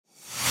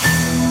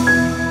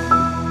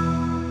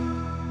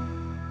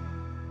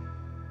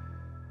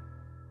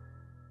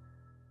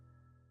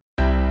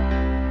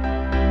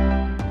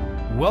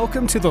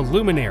Welcome to the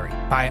Luminary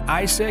by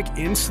AIESEC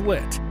in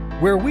SLIIT,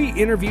 where we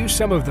interview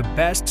some of the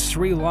best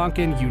Sri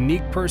Lankan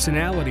unique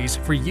personalities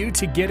for you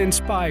to get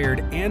inspired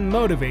and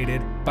motivated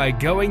by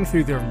going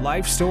through their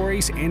life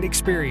stories and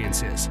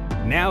experiences.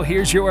 Now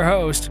here's your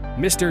host,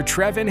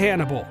 Mr.Trevin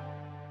Hannibal.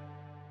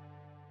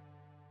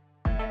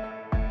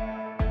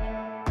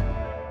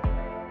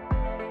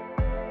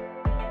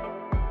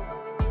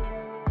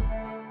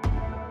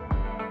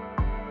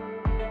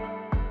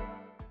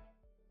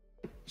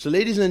 So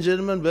ladies and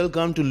gentlemen,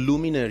 welcome to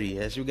Luminary.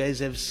 As you guys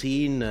have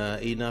seen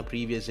in our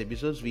previous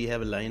episodes, we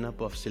have a lineup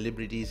of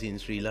celebrities in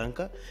Sri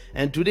Lanka.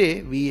 And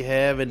today we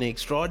have an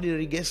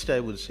extraordinary guest, I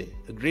would say.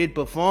 A great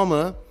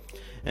performer.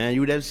 And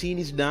you would have seen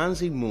his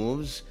dancing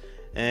moves.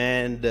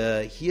 And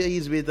here he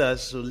is with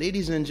us. So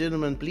ladies and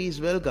gentlemen, please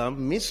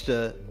welcome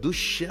Mr.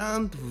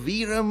 Dushyanth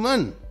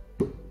Weeramen.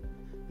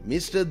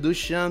 Mr.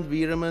 Dushyanth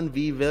Weeramen,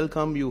 we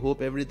welcome you.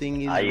 Hope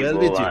everything is well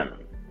with you.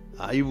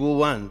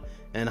 Ayubowan.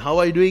 And how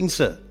are you doing,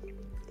 sir?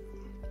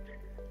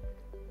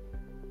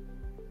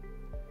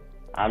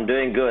 I'm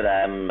doing good.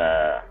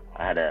 I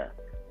had a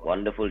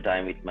wonderful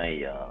time with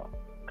my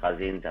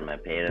cousins and my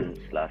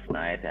parents last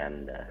night,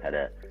 and had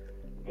a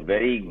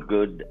very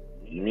good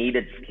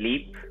needed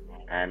sleep,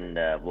 and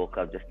woke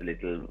up just a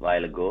little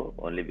while ago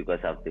only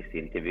because of this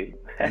interview.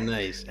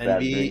 Nice. So and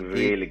I'm doing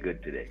really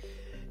good today.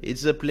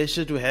 It's a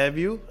pleasure to have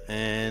you,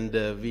 and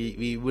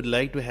we would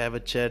like to have a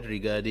chat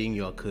regarding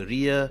your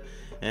career.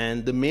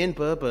 And the main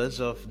purpose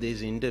of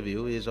this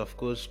interview is, of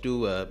course,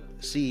 to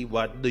see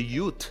what the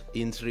youth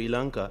in Sri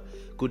Lanka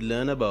could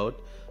learn about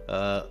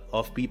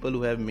of people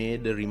who have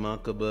made a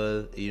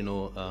remarkable,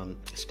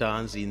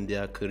 stance in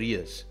their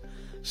careers.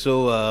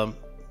 So,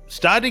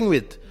 starting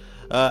with,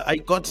 I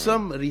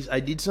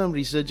did some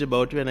research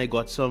about you, and I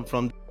got some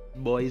from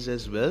boys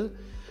as well.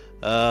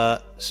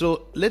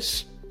 So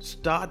let's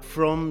start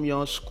from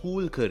your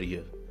school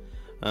career.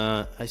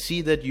 I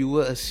see that you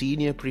were a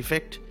senior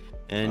prefect.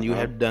 And you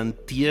have done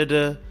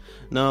theatre.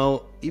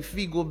 Now, if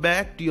we go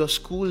back to your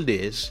school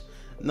days,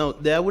 now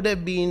there would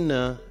have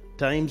been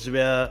times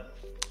where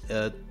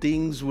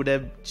things would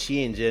have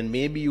changed, and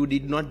maybe you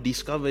did not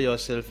discover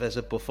yourself as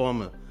a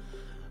performer.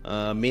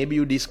 Maybe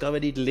you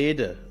discovered it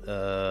later.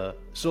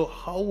 So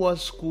how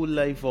was school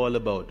life all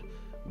about?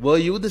 Were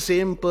you the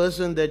same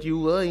person that you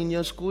were in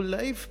your school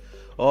life?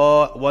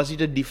 Or was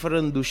it a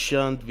different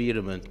Dushyanth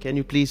Weeramen? Can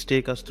you please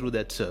take us through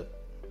that, sir?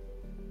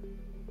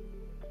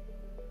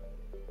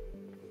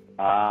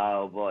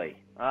 Oh boy.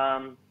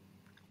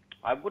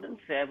 I wouldn't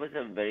say I was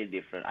a very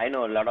different. I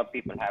know a lot of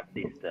people have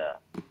this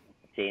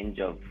change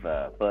of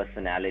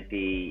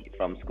personality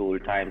from school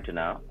time to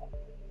now.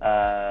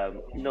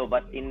 No,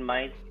 but in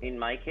my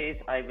case,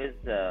 I was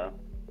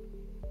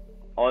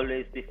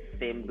always the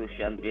same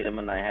Dushyanth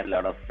Weeramen. I had a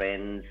lot of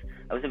friends.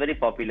 I was a very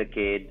popular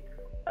kid.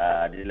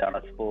 Did a lot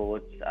of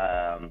sports.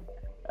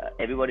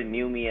 Everybody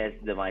knew me as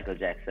the Michael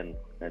Jackson,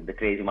 the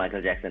crazy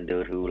Michael Jackson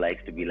dude who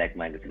likes to be like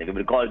Michael Jackson.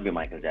 Everybody calls me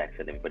Michael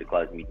Jackson. Everybody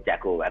calls me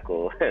Jacko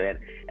Wacko.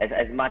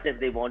 as much as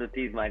they want to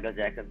tease Michael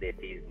Jackson, they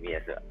tease me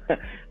as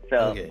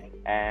well.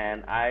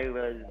 And I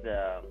was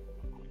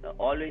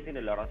always in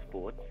a lot of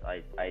sports.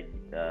 I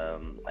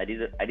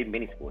did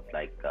many sports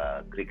like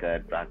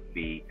cricket,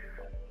 rugby,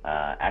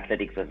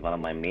 athletics was one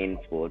of my main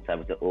sports. I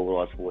was the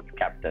overall sports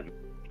captain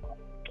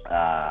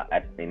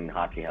in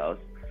Hartley House.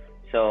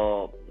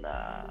 So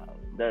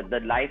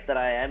the life that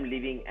I am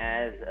living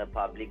as a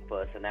public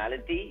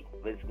personality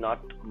was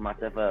not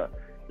much of a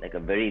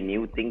very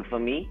new thing for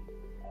me.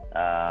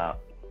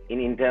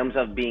 In terms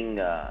of being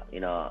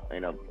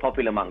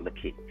popular among the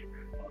kids.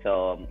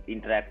 So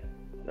interact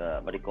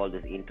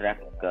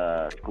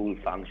school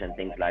function,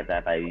 things like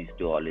that. I used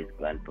to always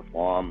go and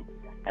perform.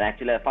 And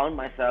actually, I found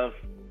myself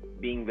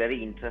being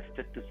very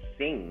interested to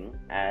sing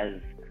as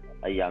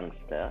a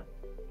youngster.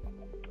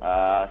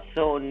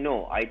 So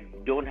no, I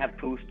don't have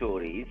true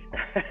stories.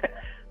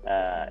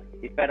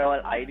 If at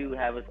all, I do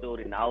have a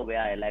story now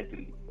where I like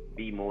to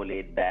be more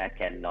laid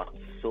back and not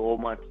so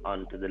much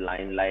onto the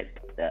limelight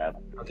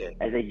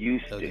as I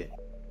used to.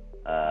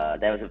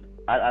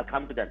 I'll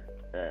come to that.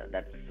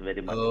 That's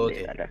very much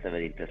later. That's a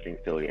very interesting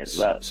story as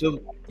well.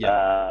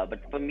 But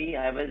for me,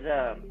 I was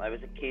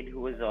a kid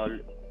who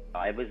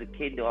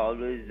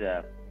always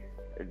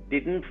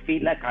didn't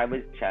feel like I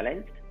was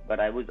challenged, but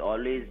I was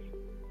always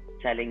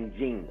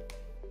challenging,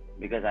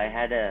 because I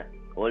had a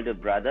older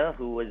brother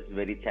who was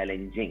very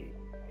challenging,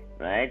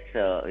 right?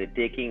 So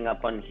taking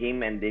up on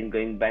him and then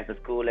going back to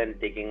school and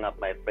taking up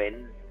my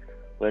friends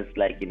was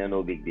like,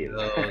 no big deal.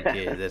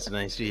 Okay, that's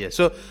nice to hear.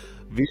 So,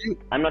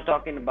 I'm not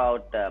talking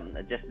about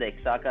just the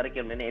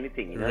extracurricular and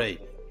anything,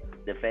 right?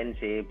 The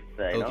friendships,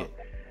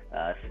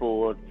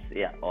 sports,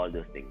 all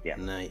those things. Yeah.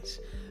 Nice.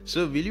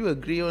 So, will you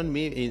agree on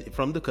me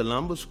from the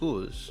Colombo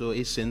schools? So,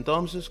 is St.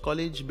 Thomas's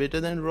College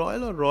better than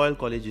Royal, or Royal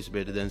College is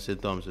better than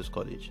St. Thomas's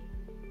College?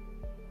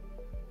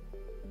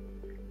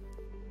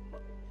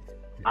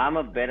 I'm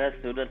a better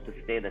student to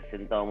say that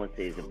St. Thomas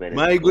is a better.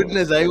 My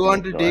goodness, I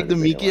want to take the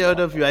mickey out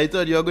of you. I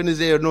thought you were going to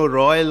say, no,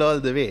 Royal all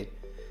the way.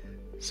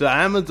 So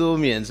I'm a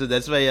Thomian, so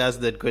that's why I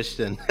asked that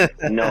question.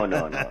 No,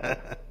 no, no.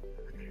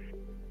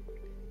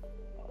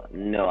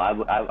 No,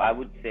 I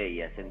would say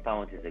yes. St.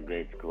 Thomas is a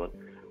great school.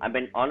 I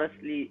mean,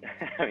 honestly,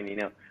 I mean,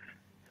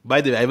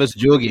 By the way, I was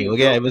joking. putting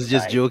Okay, I jokes was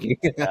just aside, joking.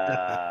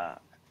 uh,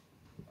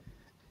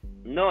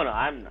 no, no,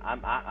 I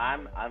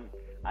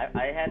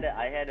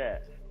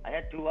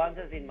had two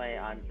answers in my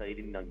answer. You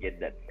did not get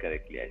that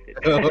correctly, I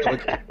Okay.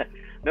 said.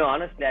 No,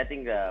 honestly, I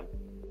think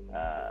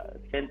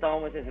St.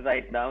 Thomas is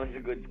right now is a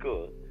good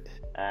school,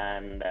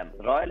 and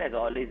Royal has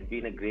always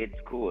been a great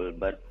school,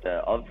 but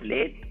of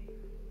late,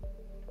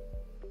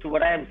 to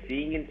what I am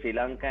seeing in Sri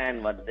Lanka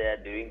and what they are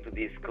doing to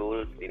these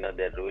schools,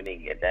 they're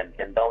ruining it. And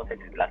St. Thomas is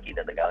lucky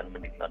that the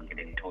government is not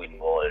getting too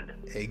involved.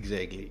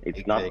 Exactly.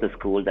 It's not the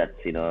school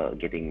that's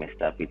getting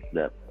messed up. It's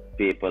the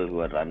people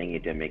who are running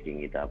it and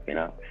making it up. I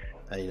know.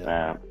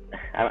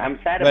 I'm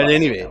sad But about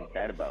anyway. it. I'm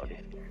sad about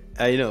it.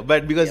 I know,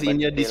 but because Yeah, in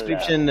but your still,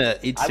 description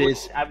it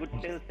says I would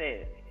still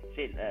say,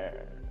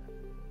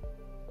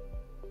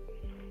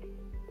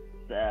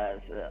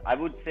 I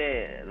would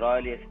say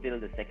Royal is still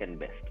the second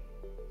best.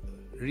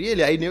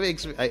 really,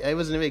 I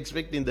was never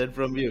expecting that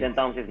from you. St.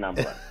 Thomas is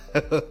number one.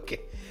 Okay.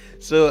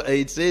 So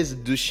it says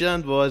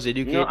Dushyanth was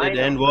educated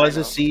and was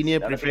a senior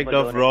The other prefect people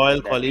of don't Royal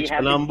accept that. College, We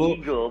have this Colombo,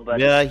 ego, but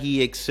where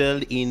he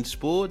excelled in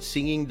sports,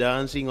 singing,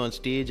 dancing on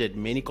stage at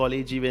many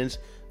college events,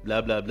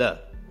 blah, blah, blah.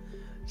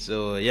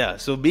 So, yeah.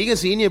 So being a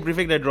senior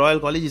prefect at Royal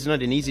College is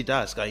not an easy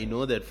task. I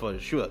know that for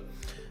sure.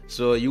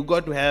 So you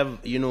got to have,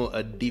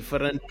 a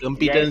different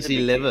competency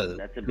level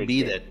That's a to big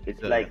be thing. that.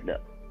 It's So, like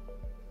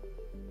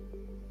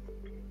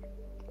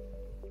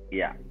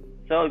yeah.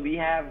 So we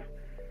had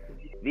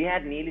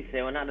nearly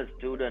 700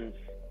 students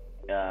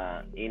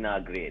in our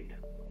grade,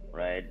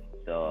 right?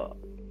 So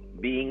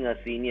being a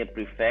senior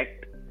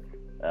prefect,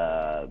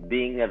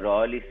 being a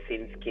royalist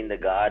since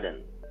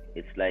kindergarten,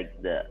 it's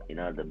like the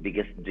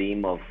biggest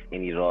dream of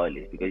any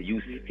royalist, because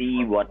you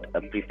see what a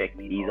prefect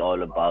is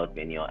all about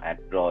when you're at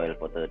Royal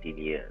for 13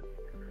 years.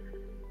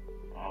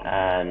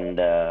 And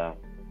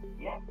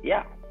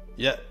yeah.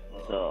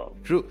 So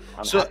true.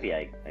 I'm So happy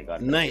I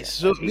got nice.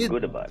 that. So I feel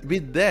good about it.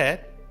 with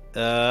that,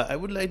 I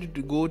would like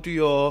to go to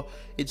your.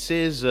 It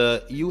says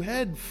you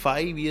had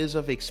 5 years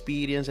of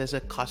experience as a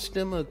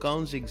customer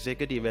accounts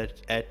executive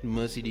at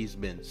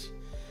Mercedes-Benz.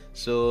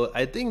 So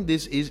I think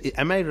this is.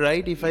 Am I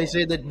right if I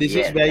say that this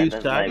is where you that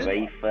was started? my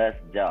very first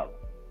job.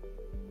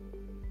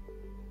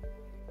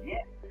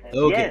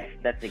 Okay. Yes,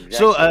 that's exactly.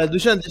 So,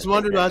 Dushyanth, just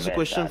wanted to exactly ask a where I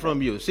question started.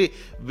 from you. See,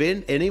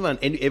 when everyone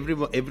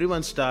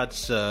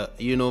starts,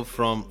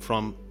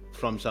 from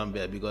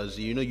somewhere, because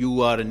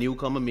you are a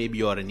newcomer, maybe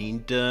you are an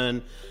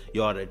intern,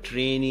 you are a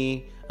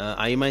trainee.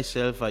 I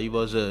myself, I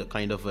was a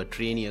kind of a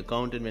trainee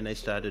accountant when I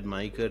started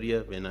my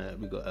career.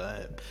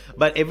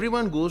 But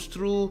everyone goes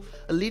through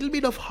a little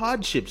bit of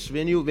hardships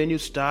when you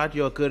start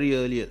your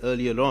career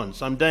earlier on.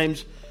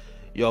 Sometimes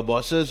your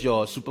bosses,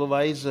 your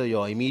supervisor,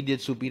 your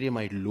immediate superior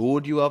might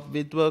load you up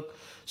with work.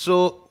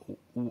 So,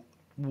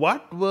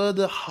 what were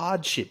the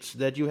hardships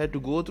that you had to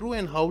go through,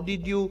 and how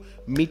did you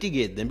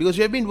mitigate them? Because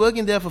you have been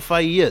working there for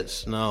 5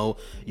 years now.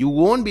 You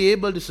won't be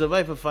able to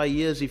survive for 5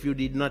 years if you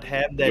did not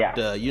have that,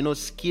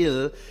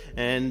 skill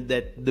and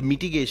the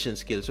mitigation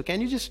skill. So,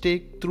 can you just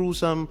take through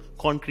some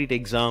concrete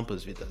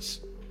examples with us?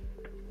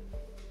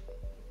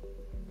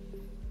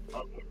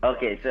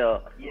 Okay,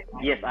 so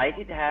yes, I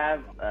did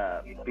have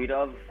a bit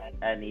of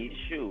an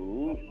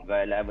issue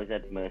while I was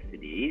at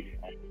Mercedes,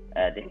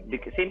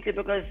 simply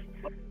because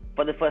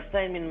for the first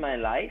time in my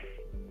life,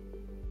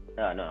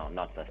 no,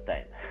 not first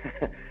time,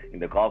 in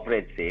the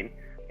corporate scene,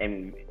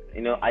 and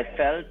I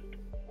felt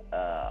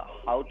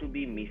how to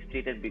be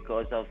mistreated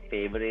because of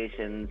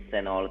favorations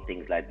and all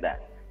things like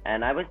that.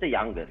 And I was the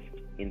youngest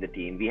in the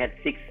team. We had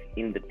 6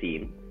 in the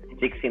team,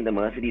 6 in the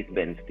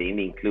Mercedes-Benz team,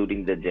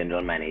 including the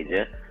general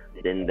manager,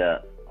 then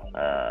the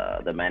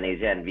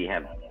manager, and we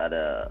have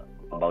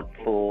about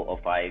 4 or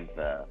 5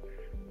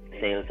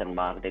 sales and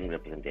marketing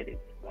representatives,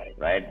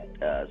 right?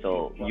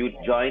 So you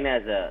join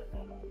as a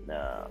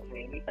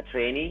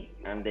trainee,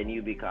 and then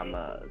you become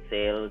a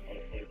sales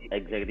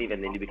executive,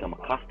 and then you become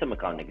a customer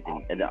account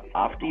executive. And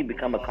after you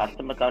become a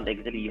customer account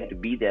executive, you have to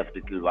be there for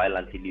a little while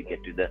until you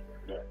get to the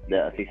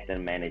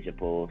assistant manager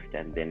post,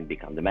 and then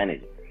become the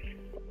manager.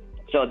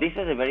 So this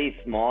was a very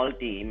small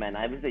team, and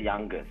I was the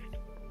youngest.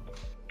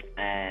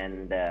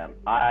 And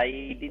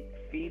I did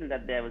feel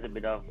that there was a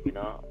bit of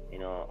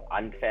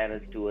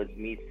unfairness towards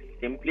me,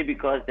 simply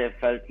because they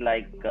felt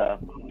like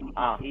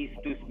he's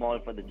too small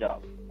for the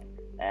job,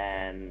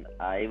 and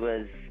I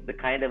was the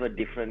kind of a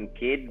different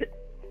kid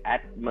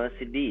at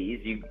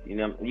Mercedes.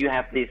 You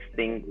have this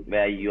thing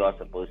where you are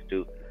supposed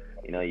to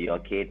you're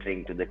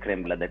catering to the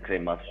creme de la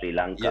creme of Sri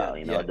Lanka,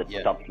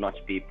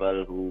 top-notch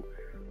people who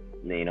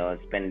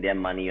spend their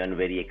money on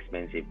very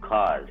expensive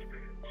cars.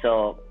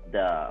 So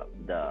the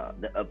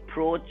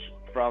approach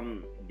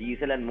from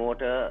diesel and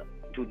motor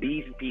to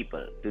these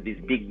people, to these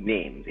big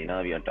names, we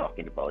are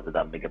talking about the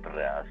Dhammika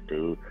Praras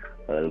to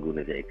Earl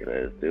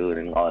Gunajekaras to,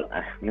 and all,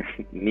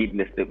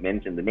 needless to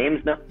mention the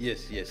names now.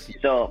 Yes.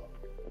 So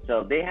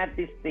they had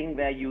this thing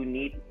where you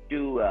need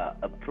to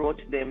approach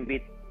them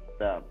with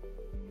a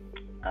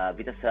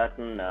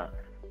certain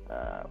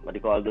what do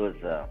you call those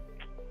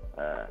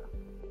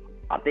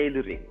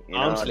ateduring,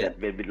 that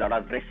with a lot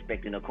of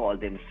respect, call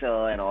them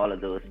sir and all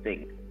of those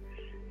things.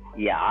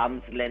 Yeah,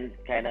 arm's length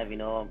kind of,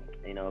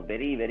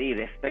 very, very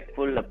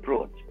respectful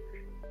approach.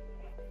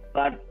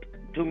 But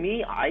to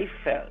me, I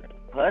felt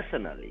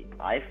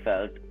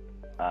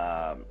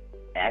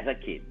as a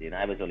kid,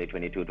 I was only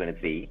 22,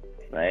 23,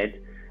 right?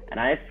 And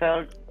I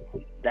felt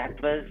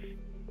that was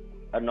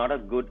not a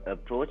good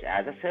approach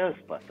as a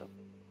salesperson,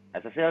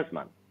 as a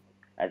salesman,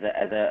 as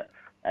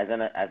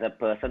a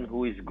person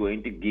who is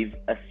going to give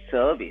a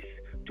service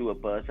to a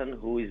person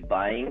who is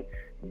buying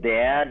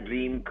their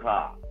dream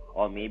car,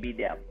 or maybe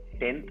their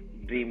 10th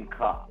dream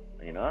car,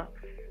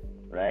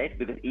 right?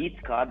 Because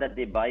each car that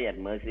they buy at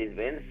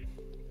Mercedes-Benz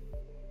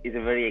is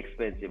a very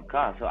expensive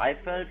car. So I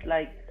felt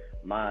like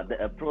the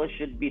approach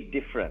should be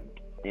different.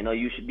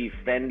 You should be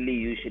friendly.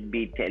 You should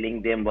be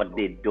telling them what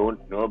they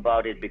don't know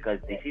about it, because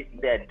this is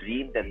their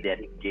dream that they're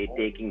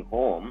taking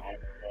home.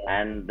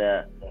 And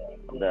the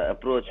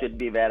approach should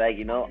be where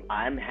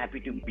I'm happy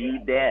to be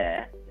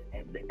there,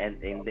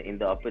 and in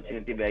the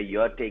opportunity where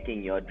you're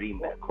taking your dream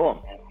back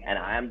home, and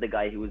I am the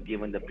guy who is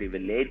given the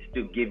privilege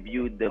to give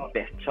you the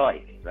best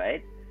choice,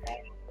 right?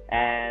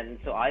 And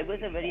so I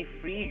was a very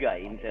free guy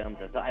in terms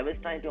of, so I was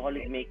trying to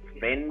always make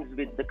friends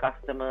with the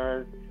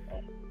customers,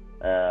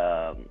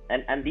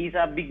 and these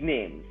are big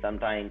names.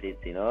 Sometimes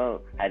it's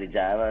Hari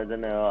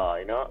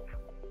Jayawardena,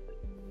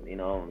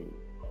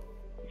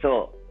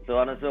 so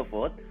on and so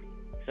forth.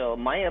 So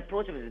my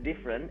approach was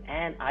different,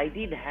 and I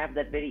did have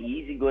that very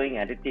easygoing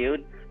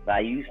attitude. But I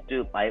used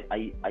to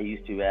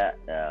wear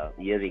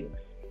earrings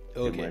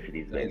to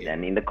Mercedes-Benz,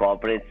 and in the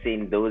corporate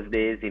scene those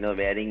days,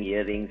 wearing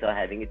earrings or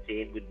having a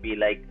chain would be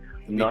like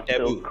not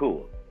so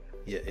cool,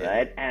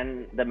 right?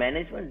 And the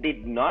management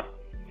did not.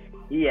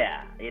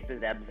 Yeah, it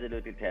was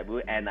absolutely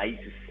taboo. And I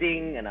used to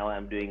sing, and now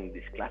I'm doing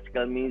this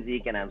classical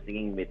music, and I'm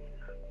singing with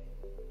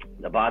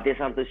the Bharatiya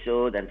Santa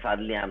shows, and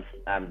suddenly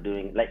I'm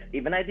doing, like,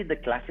 even I did the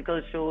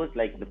classical shows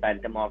like the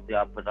Phantom of the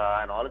Opera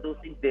and all of those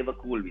things. They were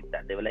cool with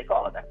that. They were like,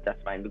 oh,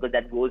 that's fine, because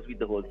that goes with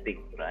the whole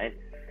thing, right?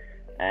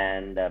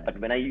 And but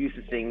when I used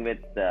to sing with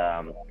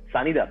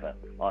Sanidapa,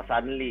 or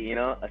suddenly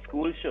a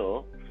school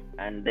show,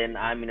 and then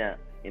I'm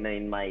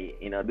in my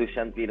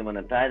Dushyanth Weeramen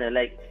attire, they're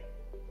like,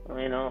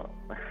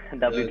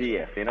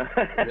 WTF,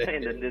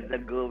 does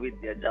that go with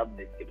your job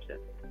description?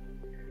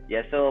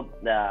 Yeah, so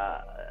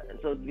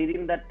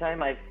within that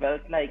time, I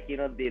felt like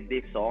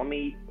they saw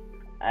me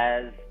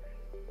as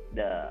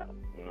the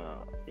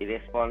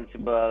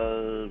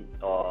irresponsible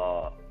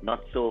or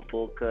not so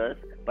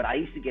focused. But I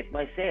used to get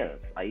my sales.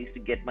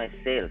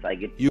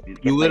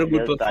 You were a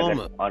good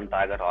performer. On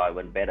target, or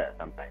even better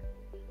sometimes.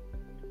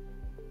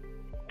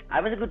 I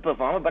was a good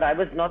performer, but I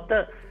was not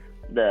the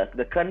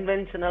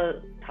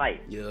conventional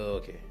type. Yeah,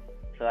 okay.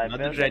 So I not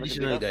felt the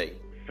traditional guy.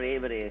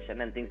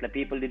 Variation and things like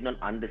people did not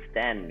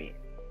understand me.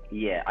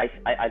 Yeah,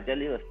 I tell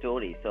you a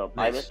story. So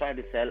nice. I was trying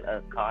to sell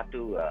a car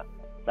to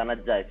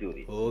Sanat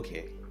Jayasuri.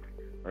 Okay.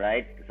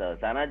 Right. So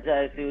Sanat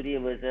Jayasuri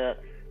was a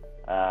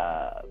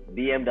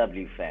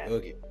BMW fan.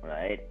 Okay.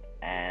 Right.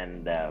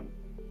 And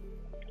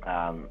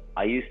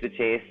I used to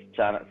chase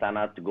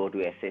Sanat to go to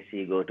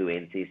SSC, go to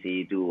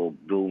NCC, to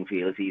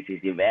Broomfield,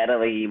 CCC,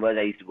 wherever he was.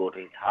 I used to go to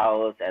his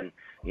house, and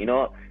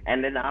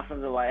and then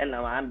after a while,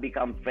 now I'm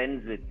become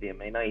friends with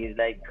him. He's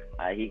like,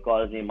 he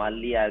calls me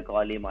Malli, I'll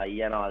call him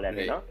Ayya and all that,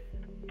 right.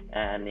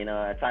 And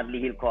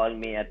suddenly he'll call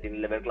me at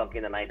 11 o'clock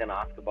in the night and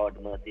ask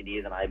about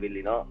Mercedes, and I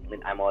will,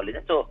 I'm always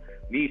there. So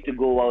we used to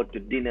go out to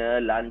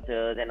dinner,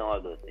 lunches, and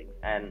all those things.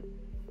 And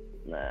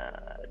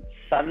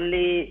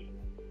suddenly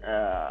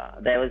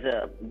there was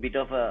a bit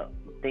of a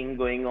thing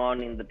going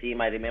on in the team.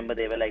 I remember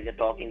they were like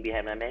talking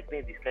behind my back.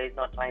 This guy is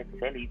not trying to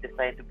sell; he's just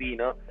trying to be,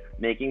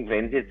 making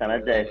friends with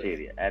Sanat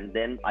Jayasuri. And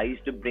then I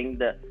used to bring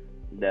the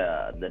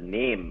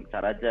name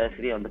Sanat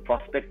Jayasuri on the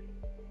prospective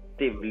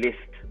list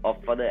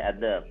at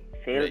the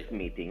sales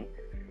meeting.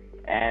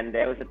 And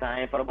there was a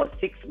time for about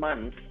 6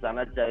 months,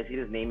 Sanat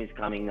Jayasuri's name is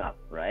coming up,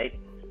 right?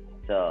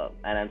 So,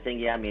 and I'm saying,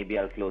 yeah, maybe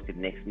I'll close it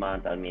next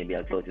month, or maybe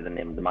I'll close it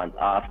the month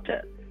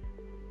after.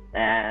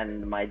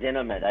 And my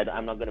general manager,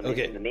 I'm not going to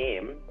mention the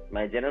name,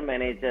 my general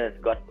manager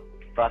got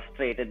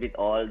frustrated with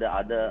all the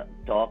other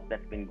talk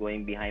that's been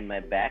going behind my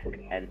back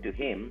and to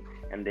him,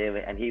 and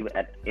he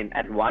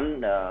at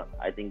one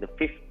I think the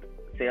 5th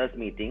sales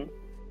meeting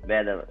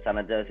where the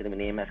Sanat Jayasuri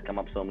name has come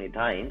up so many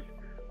times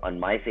on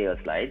my sales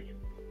slides,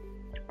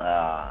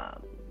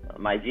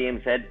 my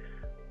GM said,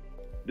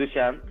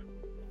 Dushyanth,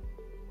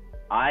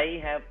 I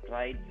have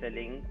tried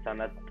selling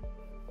Sanat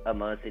a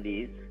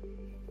Mercedes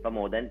for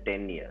more than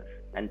 10 years.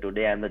 And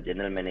today I'm the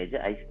general manager.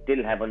 I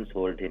still haven't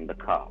sold him the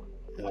car,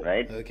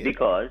 right? Okay.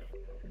 Because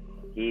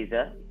he's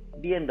a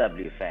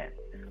BMW fan.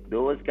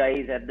 Those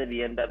guys at the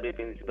BMW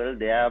principal,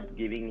 they are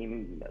giving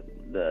him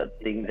the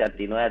things that,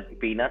 at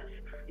peanuts,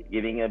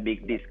 giving a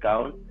big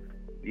discount.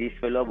 This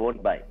fellow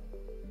won't buy.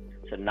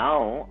 So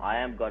now I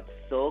am got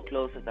so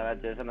close to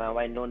Sanat Jayasuri. Now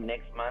I know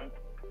next month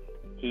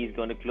he's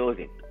going to close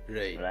it.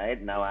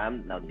 Right now,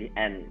 and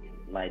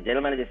my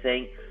general manager is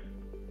saying,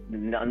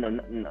 no,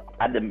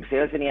 at the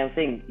sales meeting, I'm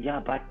saying, yeah,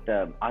 but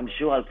I'm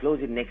sure I'll close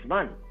it next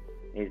month.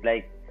 He's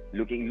like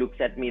looks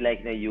at me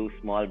like, you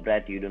small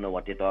brat, you don't know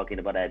what you're talking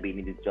about. I've been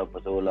in this job for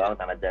so long,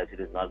 Sanat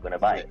is not going to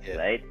buy,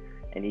 right?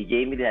 And he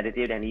gave me the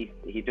attitude, and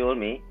he told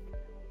me,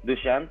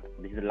 Dushyanth,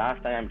 this is the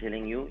last time I'm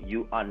telling you,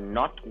 you are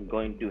not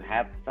going to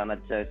have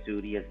Sanat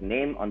Surya's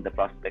name on the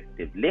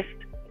prospective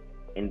list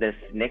in this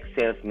next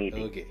sales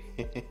meeting. Okay.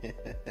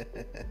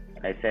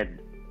 I said,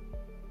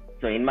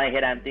 so in my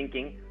head I'm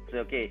thinking, so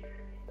okay,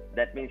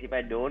 that means if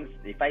I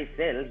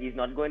sell, he's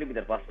not going to be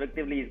there.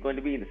 Prospectively, he's going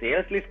to be in the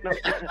sales list now.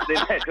 Then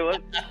I told,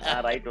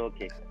 right,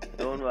 okay,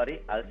 don't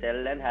worry, I'll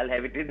sell and I'll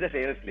have it in the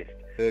sales list.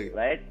 Okay.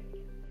 Right?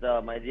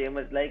 So my GM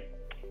was like,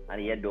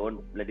 and yeah,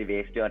 don't bloody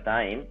waste your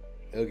time.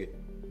 Okay.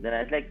 Then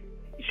I was like,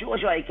 sure,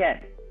 I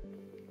can.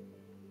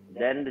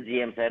 Then the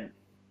GM said,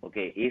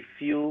 okay, if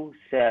you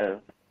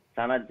sell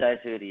Sanat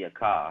Jayasuriya a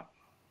car,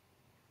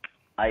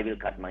 I will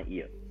cut my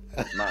ear.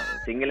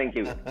 Single and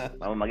cute.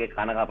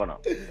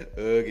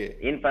 Okay.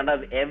 In front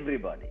of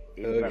everybody.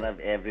 Front of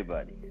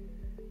everybody.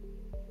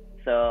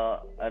 So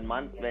a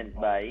month went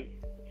by.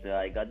 So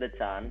I got the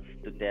chance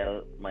to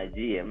tell my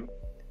GM,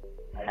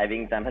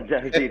 having Sanat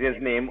Jayasuriya's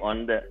name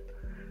on the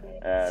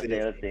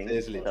sales thing.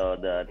 So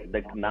the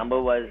number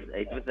was,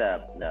 it was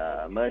a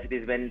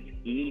Mercedes-Benz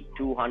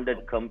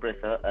E200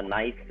 compressor, a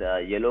nice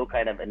yellow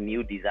kind of a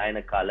new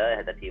designer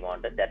color that he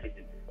wanted. That is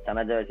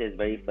Sanat Jayasuriya's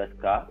very first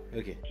car.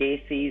 Okay.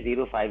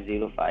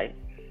 KC0505.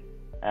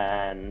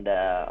 And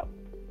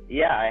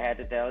I had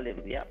to tell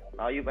him,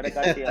 now you better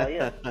cut your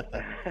ears.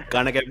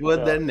 So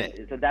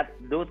that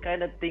those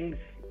kind of things,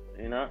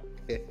 now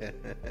he's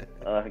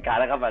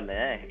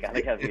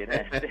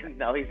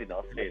in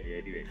Australia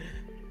anyway.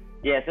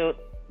 So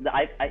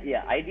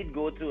I did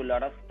go through a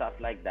lot of stuff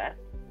like that,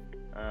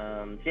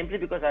 simply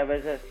because I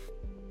was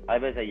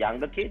a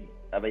younger kid,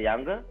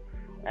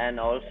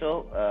 and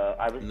also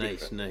I was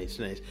nice.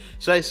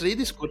 So I see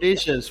these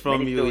quotations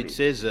from you. It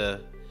says,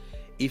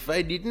 if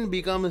I didn't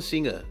become a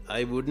singer,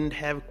 I wouldn't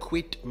have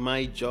quit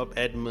my job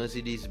at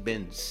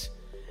Mercedes-Benz.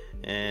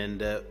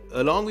 And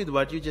along with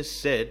what you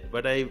just said,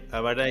 did I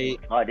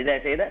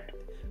say that?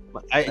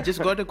 I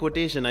just got a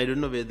quotation. I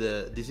don't know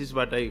whether this is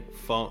what I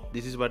found.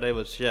 This is what I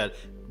was shared.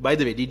 By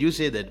the way, did you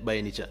say that by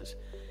any chance?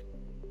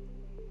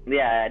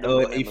 Yeah, I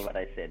don't remember what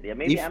I said. Yeah,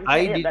 maybe if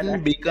I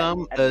didn't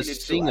become a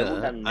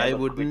singer, I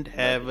wouldn't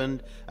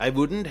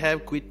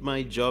have quit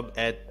my job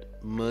at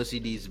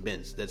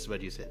Mercedes-Benz. That's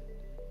what you said.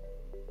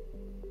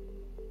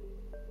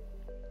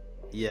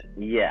 Yeah.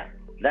 Yeah,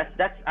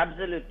 that's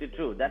absolutely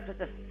true. That was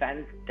a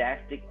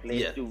fantastic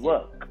place to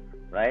work,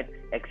 right?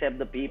 Except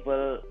the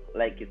people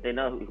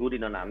who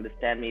did not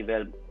understand me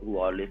well, who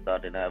always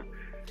thought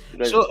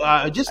So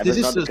just to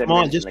disturb you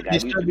once, just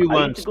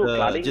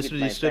to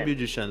disturb you,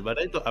 Dushyanth.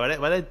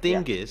 What I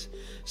think is,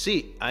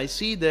 see, I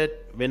see that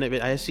when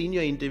I have seen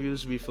your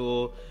interviews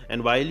before,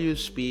 and while you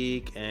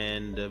speak,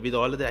 and with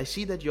all of that, I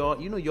see that you're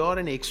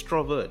an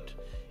extrovert.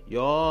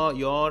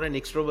 You're an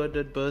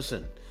extroverted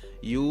person.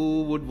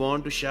 You would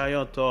want to share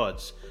your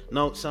thoughts.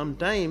 Now,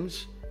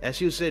 sometimes,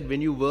 as you said,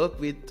 when you work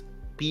with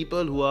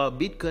people who are a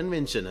bit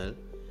conventional,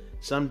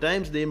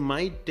 sometimes they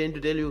might tend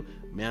to tell you,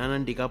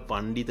 and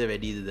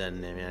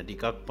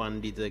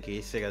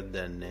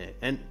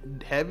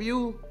have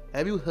you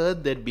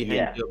heard that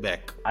behind your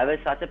back? I was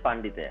such a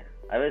pandita.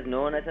 I was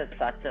known as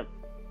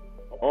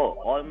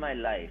all my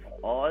life,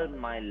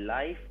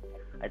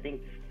 I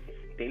think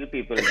still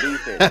people do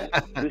say that.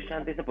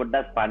 Dushyanth is a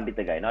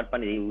pandita guy, not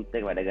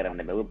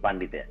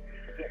pandita.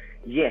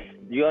 Yes,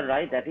 you're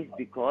right. That is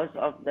because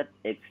of that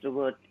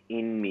extrovert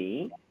in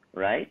me,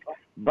 right?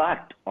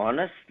 But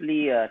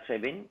honestly,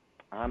 Trevin,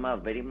 I'm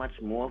very much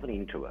more of an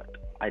introvert.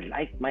 I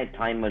like my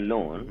time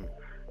alone,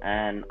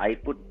 and I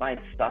put my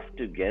stuff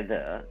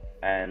together,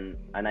 and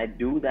I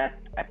do that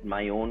at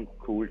my own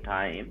cool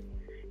time,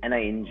 and I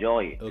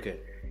enjoy it. Okay.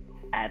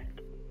 At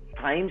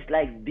times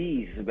like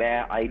these,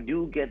 where I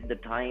do get the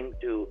time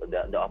to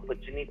the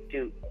opportunity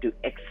to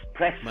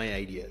express my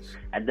ideas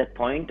at the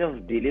point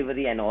of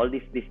delivery and all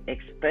this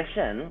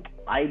expression,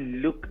 I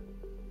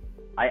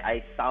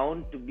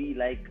sound to be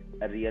like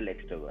a real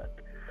extrovert,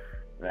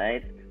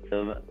 right?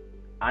 So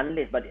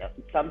but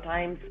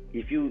sometimes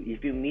if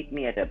you meet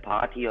me at a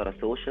party or a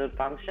social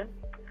function,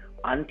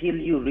 until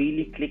you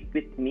really click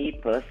with me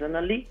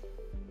personally,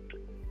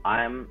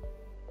 I'm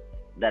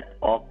that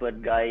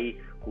awkward guy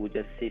who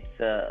just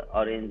sips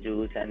orange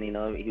juice and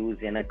who's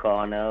in a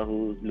corner,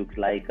 who looks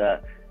like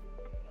a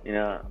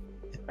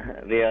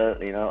real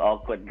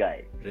awkward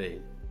guy.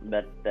 Right.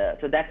 But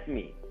so that's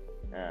me.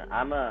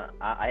 I'm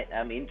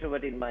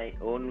introvert in my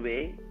own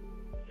way.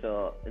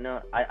 So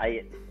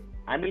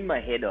I'm in my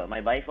head. My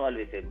wife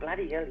always says,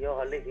 "Bloody hell, you're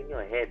always in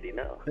your head."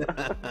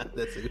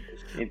 That's it.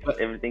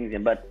 Everything's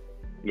in. But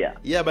Yeah.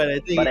 Yeah, but I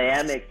think But I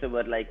am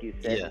extrovert, like you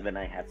said, yeah, when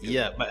I have to.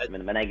 yeah, but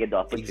When I get the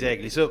opportunity.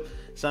 exactly. So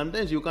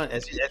sometimes you can't.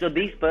 So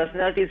these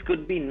personalities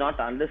could be not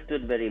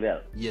understood very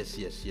well. Yes,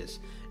 yes, yes.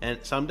 And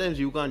sometimes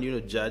you can't,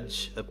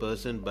 judge a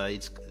person by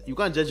its. You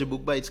can't judge a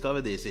book by its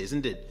cover, they say,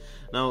 isn't it?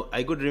 Now,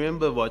 I could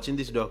remember watching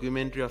this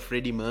documentary of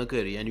Freddie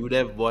Mercury, and you would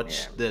have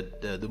watched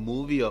Yeah. the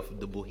movie of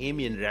the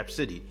Bohemian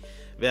Rhapsody,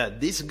 where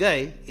this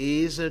guy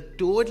is a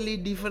totally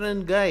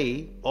different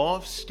guy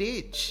off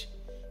stage.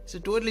 It's a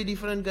totally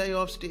different guy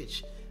off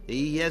stage.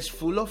 He has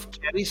full of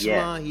charisma.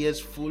 Yeah. He has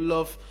full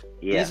of.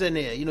 Yeah. He's an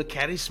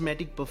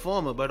charismatic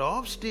performer, but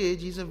off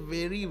stage he's a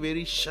very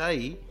very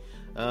shy,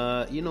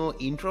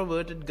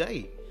 introverted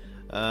guy.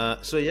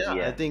 So yeah,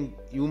 Yeah. I think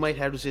you might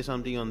have to say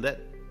something on that.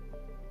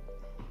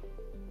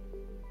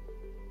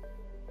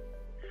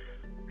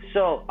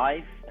 So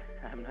I'm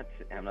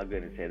not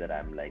going to say that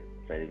I'm like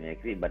Freddie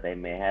Mercury, but I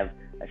may have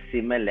a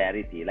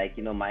similarity. Like,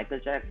 Michael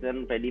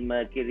Jackson, Freddie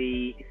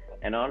Mercury,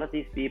 and all of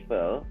these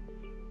people,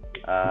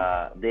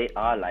 they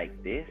are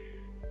like this.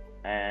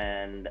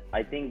 And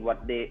I think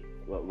what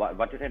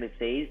you're trying to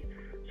say is,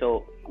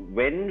 so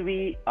when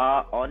we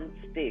are on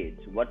stage,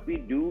 what we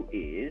do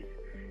is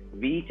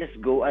we just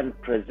go and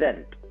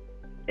present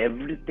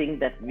everything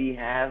that we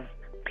have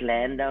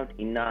planned out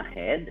in our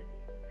head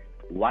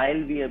while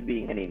we are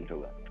being an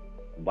introvert,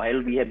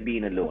 while we have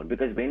been alone.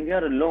 Because when we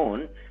are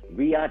alone,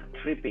 we are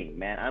tripping,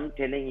 man. I'm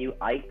telling you,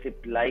 I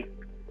trip like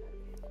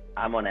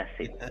I'm on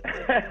acid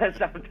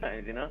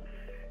sometimes,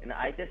 And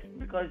I just,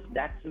 because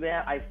that's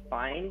where I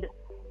find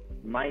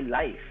my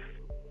life,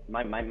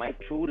 my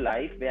true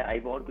life, where I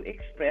want to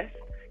express.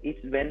 It's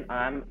when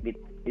I'm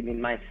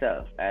within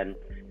myself, and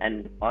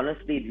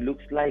honestly, it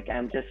looks like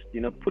I'm just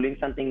pulling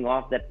something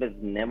off that was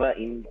never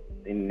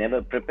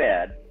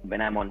prepared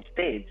when I'm on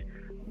stage.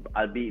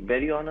 I'll be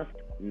very honest,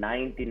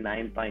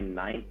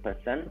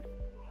 99.9%.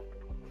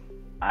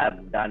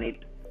 I've done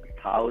it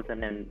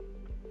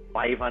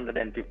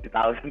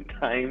 1,550,000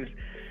 times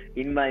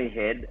in my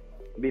head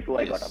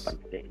before I got up on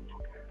stage,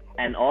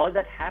 and all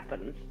that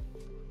happens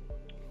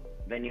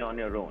when you're on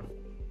your own.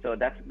 So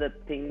that's the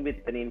thing with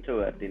an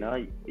introvert,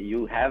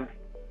 you have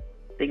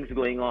things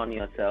going on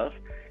yourself,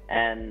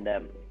 and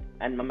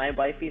my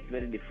wife is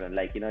very different.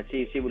 Like,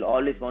 she will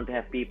always want to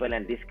have people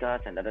and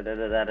discuss and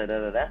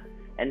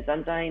and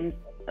sometimes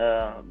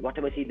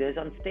whatever she does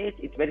on stage,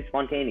 it's very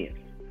spontaneous.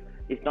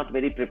 It's not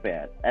very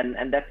prepared,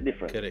 and that's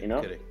different. Correct.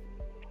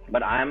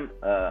 But I'm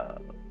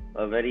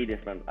a very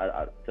different.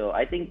 So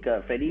I think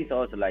Freddie is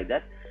also like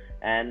that.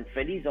 And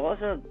Freddie is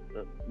also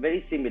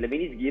very similar. When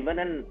he's given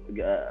an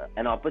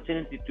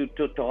opportunity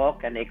to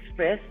talk and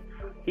express,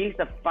 he's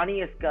the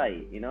funniest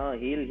guy.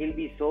 He'll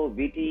be so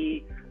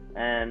witty,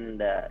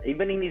 and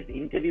even in his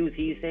interviews,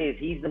 he says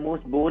he's the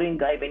most boring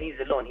guy when he's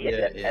alone.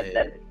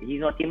 He's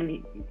not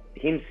even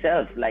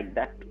himself like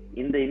that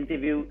in the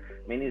interview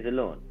when he's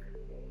alone.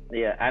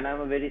 Yeah, and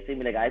I'm a very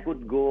similar guy. I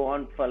could go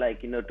on for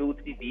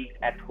 2-3 weeks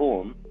at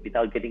home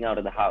without getting out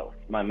of the house.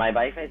 My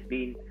wife has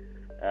been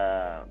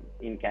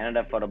in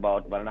Canada for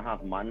about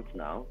 1.5 months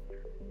now,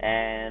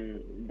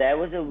 and there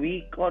was a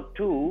week or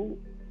two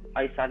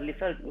I suddenly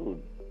felt, oh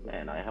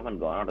man, I haven't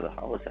gone out of the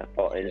house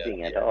for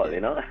anything at all.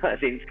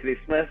 Since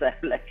Christmas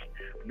I've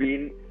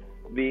been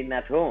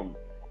at home,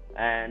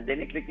 and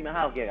then it clicked in my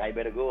house. Okay, I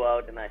better go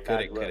out, and I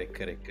started work.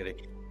 Correct.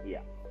 Yeah.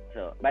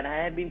 So, but I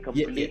have been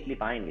completely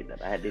fine with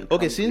that.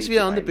 Okay, since we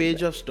are on the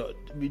page of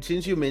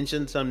since you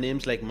mentioned some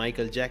names like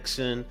Michael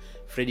Jackson,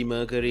 Freddie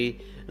Mercury,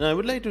 now I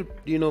would like to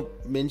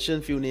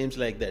mention few names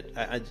like that.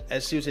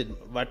 As you said,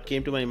 what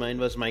came to my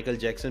mind was Michael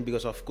Jackson,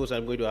 because of course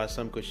I'm going to ask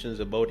some questions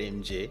about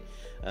MJ,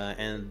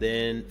 and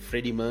then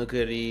Freddie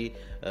Mercury,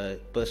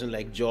 person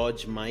like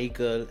George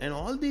Michael, and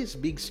all these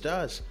big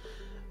stars.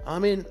 I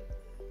mean,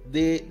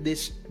 they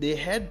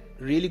had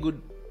really good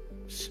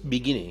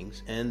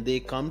beginnings, and they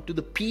come to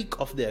the peak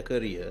of their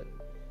career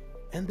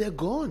and they're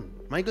gone.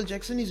 Michael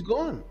Jackson is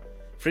gone.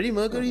 Freddie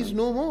Mercury is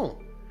no more.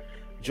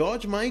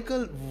 George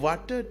Michael,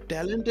 what a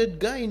talented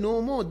guy, no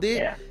more.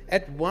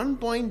 At one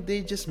point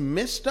they just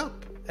messed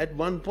up at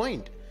one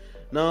point.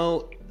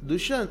 Now,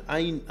 Dushyanth,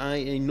 I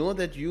know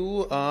that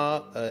you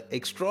are an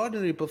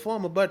extraordinary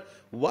performer, but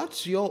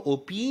what's your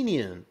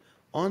opinion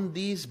on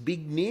these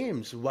big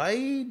names?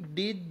 Why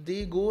did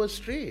they go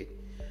astray?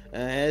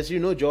 As you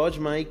know, George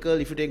Michael,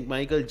 if you take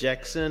Michael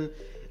Jackson,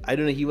 I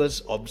don't know, he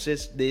was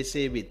obsessed, they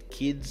say, with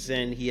kids,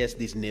 and he has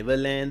this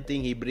Neverland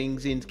thing. He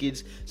brings in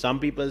kids.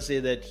 Some people say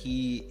that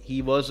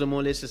he was a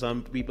molester.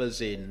 Some people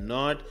say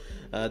not.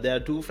 There are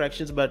two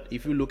fractions, but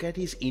if you look at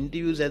his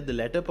interviews at the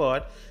latter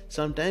part,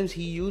 sometimes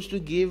he used to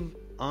give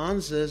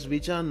answers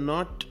which are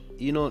not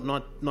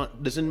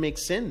doesn't make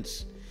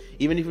sense.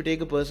 Even if you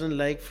take a person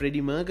like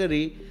Freddie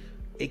Mercury,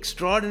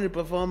 extraordinary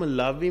performer,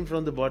 love him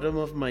from the bottom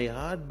of my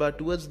heart, but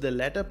towards the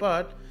latter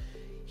part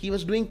he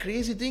was doing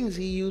crazy things.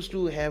 He used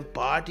to have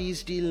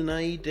parties till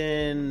night,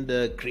 and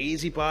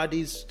crazy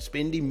parties,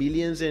 spending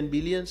millions and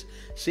billions.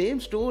 Same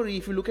story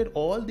if you look at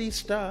all these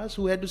stars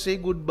who had to say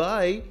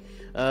goodbye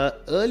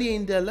early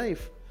in their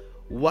life.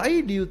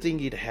 Why do you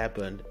think it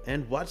happened,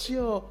 and what's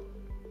your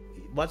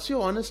what's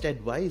your honest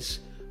advice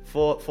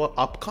for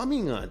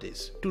upcoming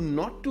artists to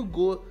not to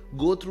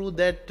go through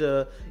that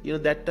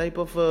that type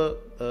of a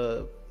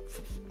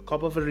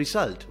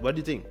result? What do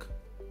you think?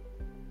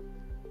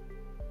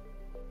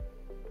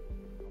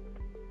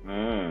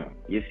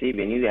 You see,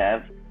 when you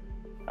have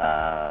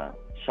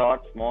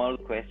short, small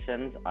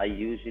questions, I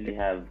usually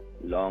have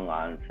long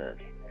answers.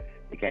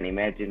 You can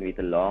imagine with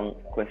a long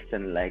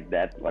question like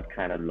that, what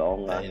kind of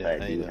long answer I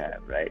do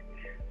have, right?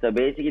 So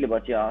basically,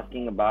 what you're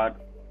asking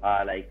about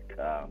are like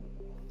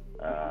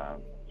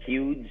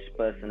huge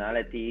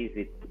personalities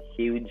with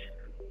huge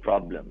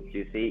problems.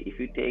 You see, if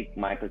you take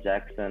Michael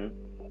Jackson,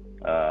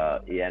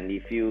 and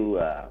if you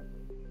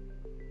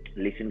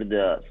listen to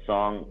the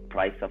song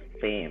Price of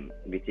Fame,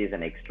 which is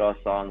an extra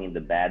song in the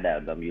Bad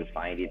album, you'll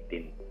find it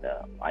in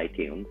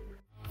iTunes.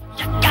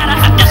 You gotta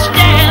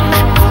understand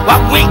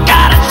what we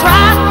gotta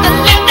try to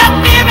live that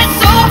fear is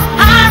so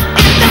high.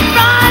 It's the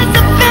price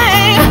of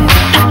fame,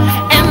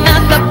 and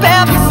that's the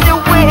Pepsi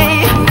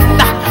way.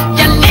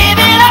 You live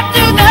it up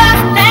to the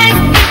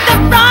name. It's the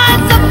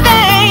price of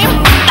fame,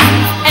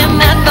 and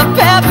that's the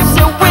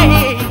Pepsi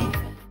way.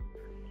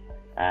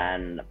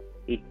 And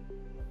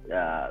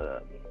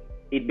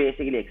it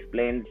basically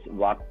explains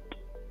what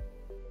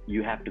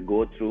you have to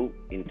go through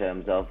in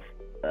terms of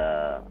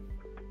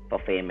for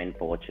fame and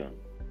fortune,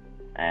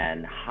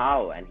 and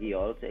how, and he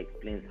also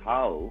explains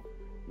how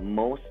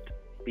most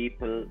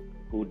people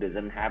who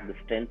doesn't have the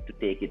strength to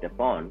take it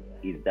upon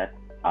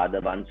are the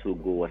ones who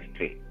go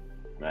astray,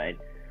 right?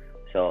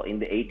 So in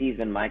the 80s,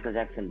 when Michael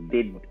Jackson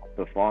did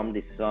perform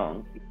this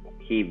song,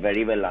 he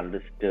very well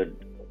understood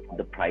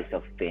the price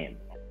of fame,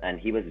 and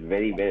he was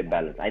very, very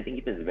balanced. I think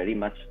it was very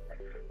much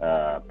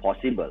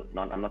possible.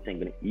 I'm not saying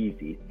very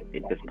easy.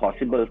 It was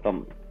possible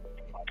for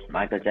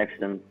Michael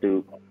Jackson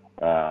to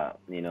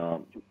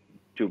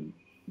to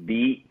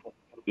be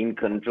in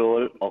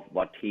control of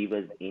what he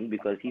was in,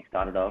 because he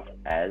started off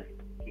as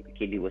a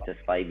kid. He was just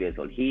 5 years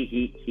old.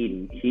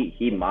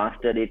 He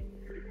mastered it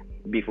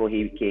before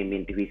he came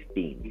into his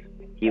teens.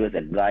 He was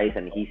advised,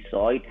 and he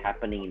saw it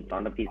happening in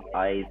front of his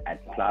eyes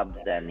at clubs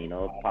and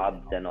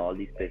pubs and all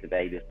these places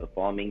where he was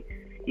performing.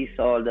 He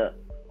saw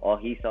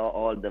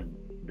all the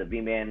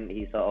women,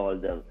 he saw all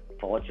the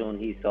fortune,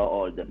 he saw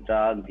all the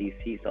drugs,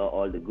 he saw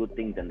all the good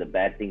things and the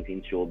bad things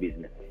in show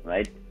business,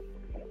 right?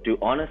 To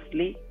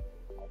honestly,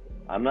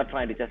 I'm not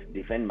trying to just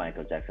defend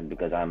Michael Jackson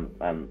because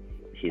I'm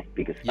his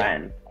biggest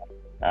fan,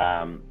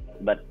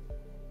 but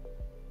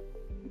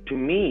to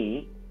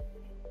me,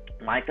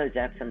 Michael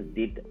Jackson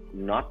did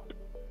not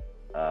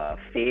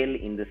fail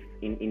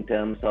in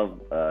terms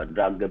of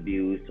drug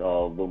abuse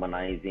or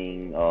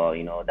womanizing or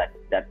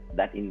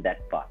that in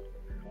that part.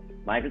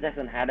 Michael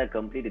Jackson had a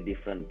completely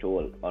different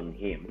toll on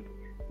him,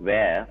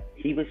 where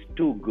he was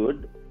too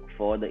good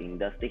for the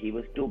industry, he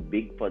was too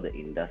big for the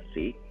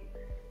industry,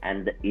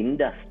 and the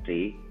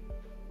industry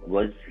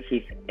was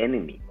his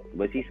enemy,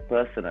 was his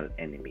personal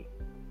enemy.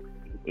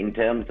 In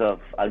terms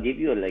of, I'll give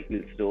you a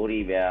little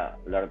story where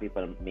a lot of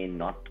people may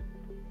not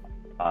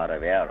are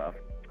aware of.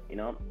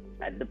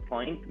 At the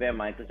point where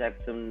Michael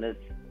Jackson was,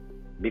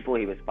 before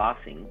he was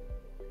passing,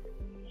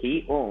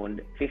 he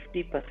owned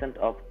 50%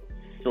 of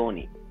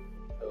Sony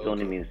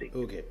Music.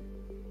 Okay.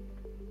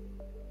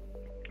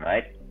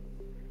 Right?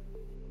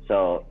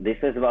 So this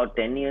was about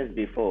 10 years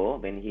before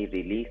when he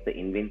released the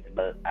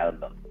Invincible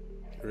album.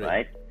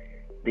 Right?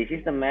 This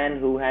is the man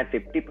who had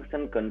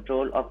 50%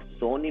 control of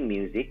Sony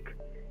Music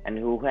and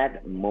who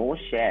had more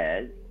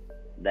shares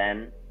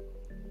than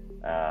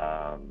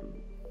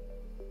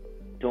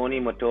Tony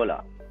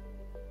Mottola.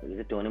 Is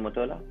it Tony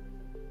Mottola?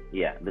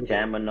 Yeah, the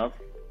chairman of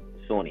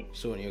Sony.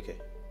 Sony, okay.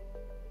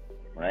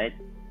 Right?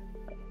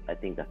 I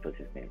think that was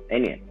his name.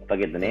 Anyway,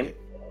 forget the name. Okay.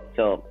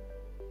 So,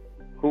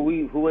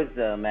 who was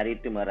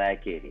married to Mariah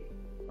Carey,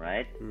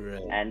 right?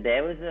 And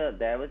there was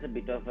a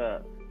bit of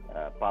a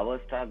power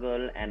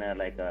struggle and a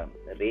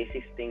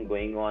racist thing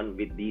going on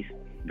with these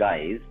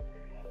guys,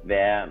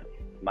 where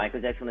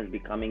Michael Jackson was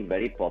becoming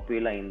very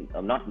popular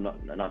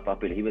not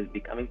popular. He was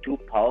becoming too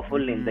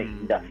powerful in the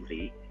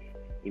industry.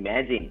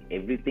 Imagine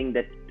everything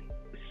that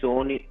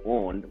Sony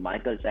owned,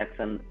 Michael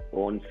Jackson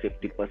owns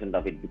 50%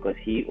 of it because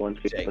he owns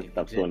 50%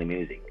 of Sony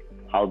Music.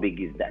 How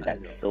big is that?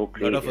 That's so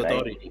crazy, lot of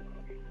authority. Right?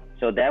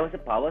 So there was a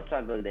power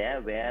struggle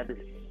there where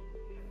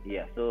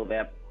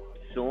where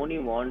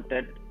Sony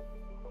wanted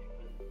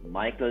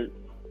Michael,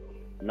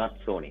 not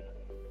Sony,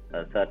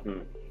 a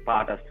certain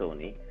part of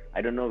Sony.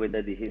 I don't know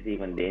whether this is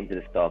even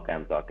dangerous talk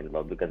I'm talking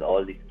about, because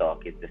all this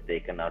talk is just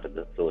taken out of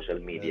the social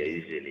media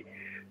usually,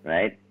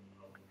 right?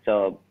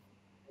 So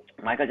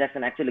Michael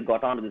Jackson actually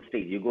got onto the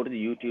stage. You go to the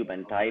YouTube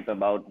and type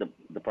about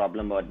the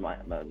problem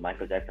about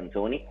Michael Jackson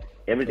Sony,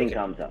 everything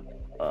comes up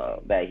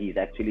where he's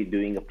actually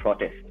doing a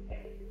protest,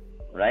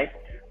 right?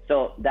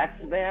 So that's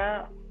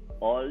where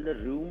all the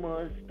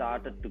rumors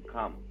started to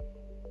come,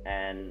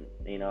 and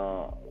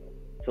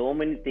so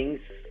many things.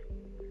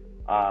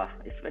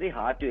 It's very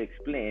hard to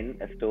explain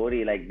a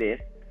story like this.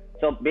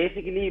 So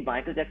basically,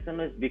 Michael Jackson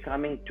was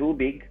becoming too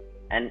big,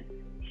 and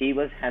he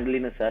was handled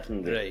in a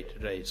certain way. Right,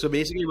 right. So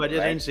basically, what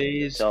you're trying to say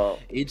is, So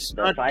it's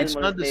the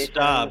not the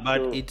star, but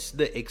to, it's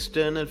the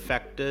external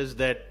factors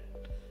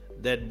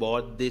that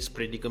brought this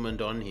predicament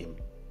on him.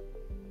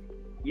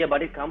 yeah,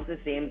 but it comes the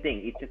same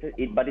thing.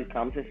 But it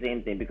comes the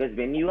same thing, because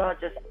when you are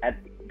just at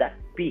that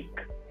peak,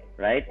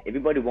 right?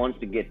 Everybody wants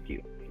to get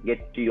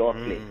to your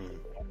place,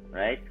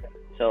 right?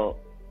 So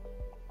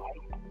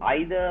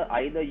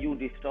either you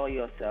destroy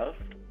yourself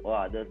or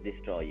others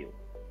destroy you,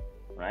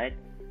 right?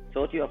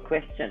 So to your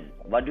question,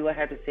 what do I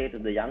have to say to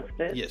the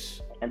youngsters?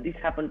 Yes. And this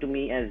happened to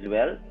me as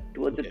well.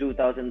 Towards the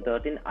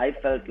 2013, I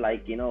felt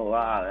like,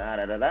 wow,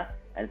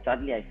 and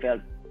suddenly I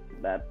felt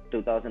that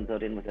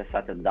 2013 was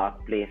such a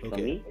dark place for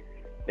me.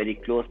 Very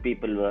close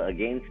people were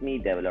against me.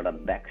 There were a lot of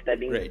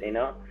backstabbing,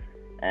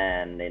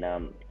 and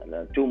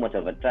too much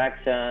of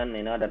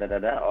attraction,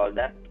 all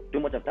that, too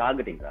much of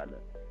targeting rather.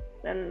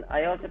 And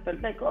I also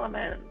felt like, oh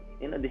man,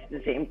 this is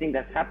the same thing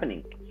that's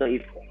happening. So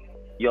if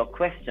your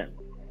question,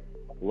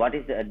 what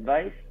is the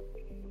advice?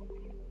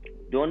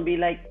 Don't be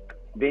like,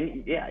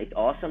 it's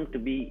awesome to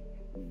be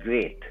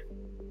great.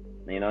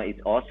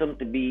 It's awesome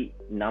to be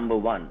number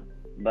one,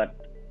 but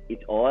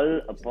it's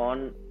all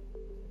upon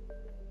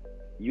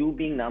you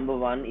being number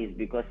one is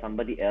because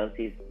somebody else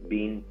is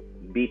being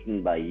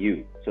beaten by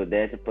you. So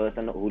there's a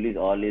person who is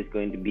always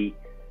going to be,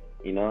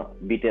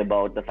 bitter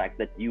about the fact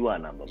that you are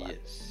number one.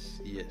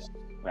 Yes.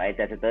 Right?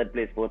 That's a third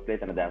place, fourth place,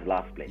 and that's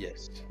last place.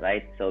 Yes.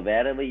 Right? So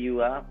wherever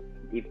you are,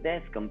 if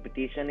there's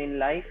competition in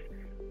life,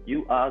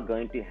 you are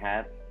going to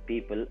have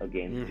people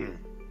against you.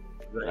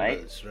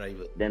 Rivals.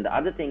 Then the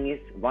other thing is,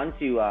 once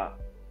you are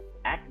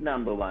at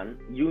number one,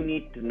 you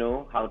need to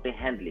know how to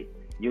handle it.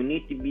 You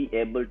need to be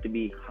able to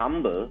be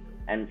humble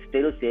and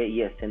still say,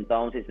 yes, St.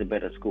 Thomas is the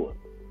better school.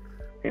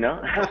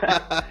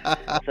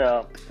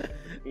 So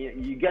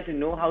you get to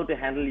know how to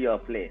handle your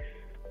place.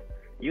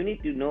 You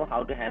need to know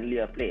how to handle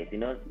your place.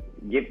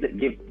 Give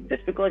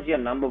just because you're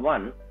number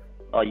one,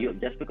 or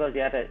just because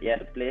you're at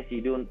a place,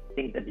 you don't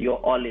think that you're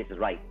always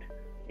right.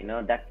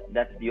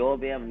 That's your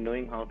way of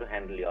knowing how to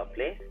handle your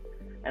place,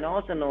 and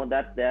also know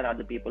that there are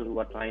other people who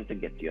are trying to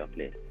get to your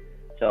place.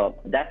 So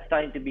that's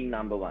trying to be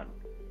number one.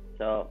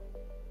 So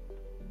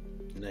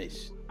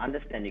nice.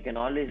 Understand, you can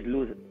always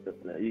lose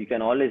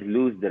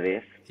the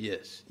race.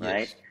 Yes.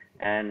 Right.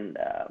 And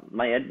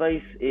my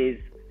advice is,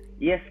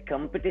 yes,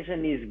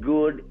 competition is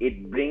good.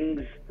 It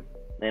brings,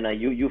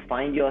 you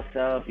find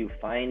yourself, you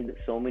find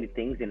so many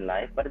things in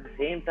life, but at the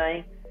same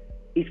time,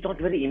 it's not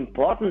very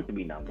important to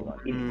be number one.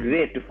 It's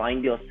great to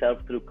find yourself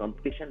through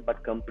competition,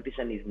 but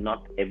competition is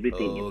not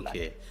everything in life.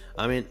 Okay.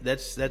 I mean,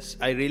 that's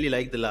I really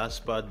like the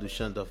last part,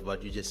 Dushyanth, of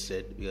what you just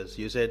said, because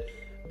you said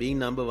being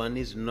number one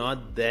is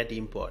not that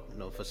important.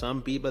 No, for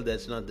some people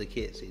that's not the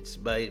case. It's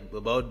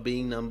about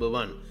being number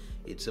one.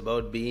 It's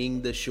about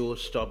being the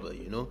showstopper,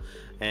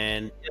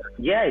 and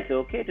yeah, it's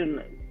okay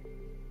to.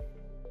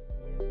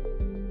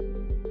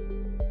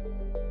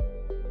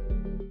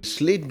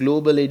 SLIIT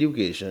Global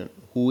Education,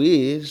 who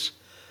is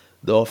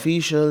the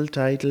official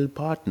title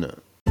partner.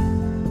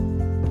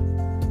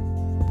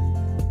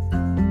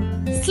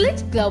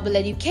 SLIIT Global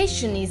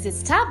Education is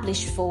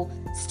established for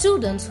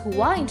students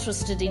who are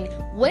interested in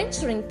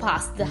venturing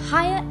past the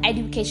higher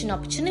education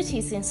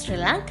opportunities in Sri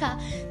Lanka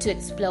to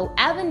explore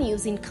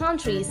avenues in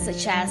countries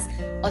such as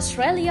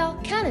Australia,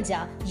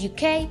 Canada,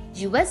 UK,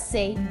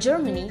 USA,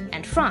 Germany,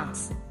 and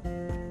France.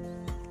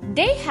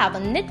 They have a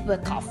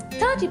network of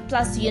 30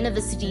 plus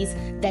universities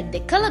that they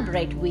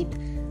collaborate with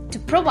to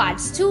provide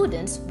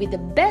students with the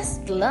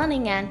best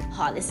learning and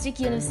holistic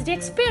university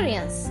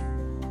experience.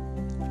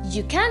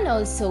 You can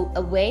also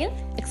avail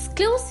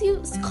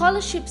exclusive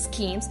scholarship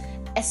schemes,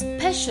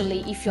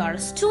 especially if you are a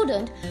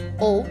student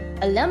or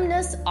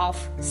alumnus of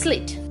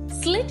SLIIT.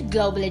 SLIIT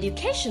Global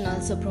Education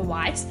also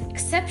provides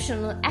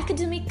exceptional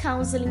academic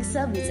counseling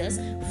services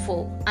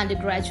for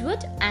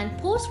undergraduate and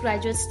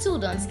postgraduate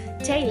students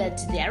tailored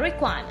to their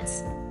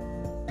requirements.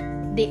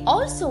 They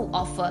also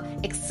offer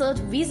expert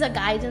visa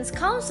guidance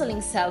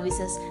counseling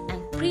services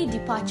and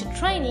pre-departure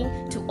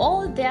training to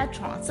all their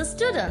transfer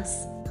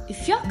students.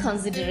 If you're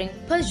considering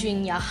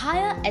pursuing your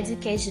higher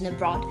education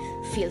abroad,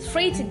 feel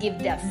free to give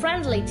their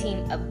friendly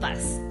team a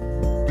buzz.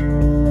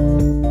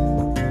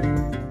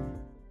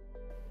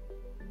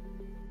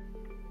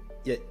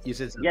 Yeah, you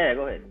said something. Yeah,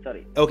 go ahead.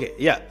 Sorry. Okay,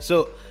 yeah.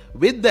 So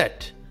with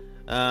that,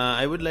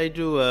 I would like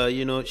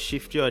to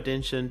shift your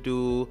attention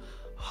to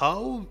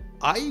how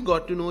I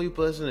got to know you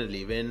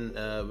personally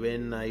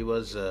when I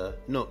was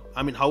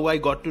how I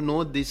got to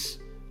know this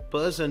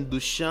person,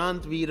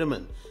 Dushyanth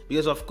Weeramen,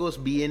 because of course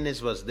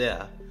BNS was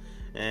there,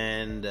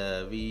 and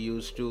we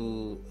used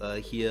to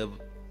hear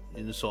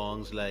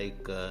songs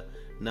like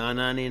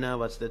Nana Nena.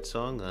 What's that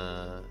song?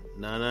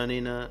 Nana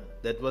Nena.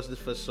 That was the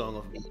first song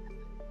of BNS.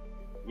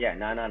 Yeah,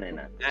 Nana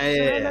Nena.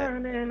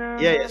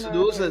 Yeah. So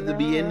those are the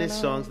BNS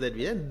songs that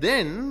we had.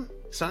 Then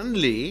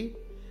suddenly,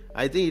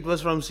 I think it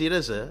was from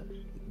Sirasa,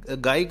 a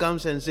guy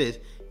comes and says,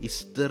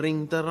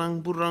 "Istering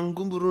tarang purang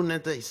kumburu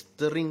neta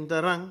istering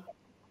tarang."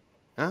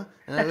 Huh?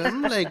 And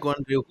I'm like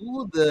wondering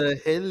who the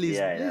hell is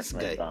Yeah, this that's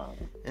my guy? song.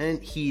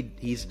 And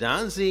he's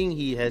dancing,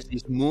 he has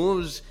his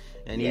moves,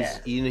 and Yeah.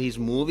 he's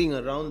moving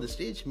around the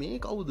stage. Me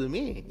kau the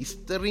me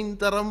istarin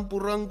taram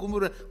purang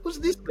kumura. Who's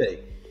this guy?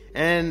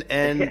 And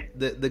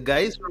the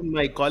guys from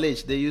my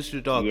college, they used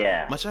to talk.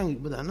 Yeah. Macam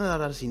mana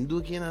ada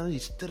Sindhu kian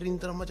istarin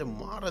taram macam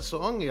mara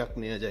song yak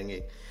ni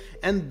ajange.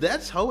 And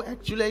that's how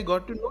actually I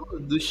got to know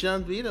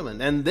Dushyanth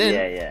Weeramen. And then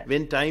Yeah.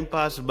 when time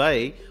passed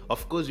by,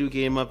 of course you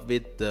came up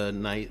with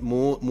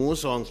more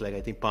songs like I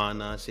think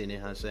Pana,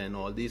 Senehasa and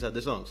all these other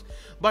songs.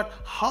 But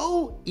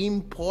how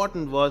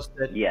important was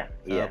that Yeah.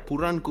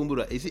 Puran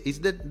Kumbura? Is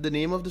that the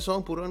name of the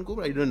song, Puran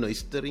Kumbura? I don't know.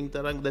 Istaring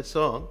Tarang, that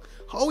song.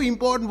 How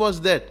important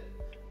was that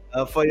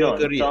for your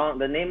No, career?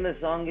 the name of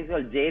the song is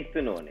called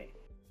Jettunone.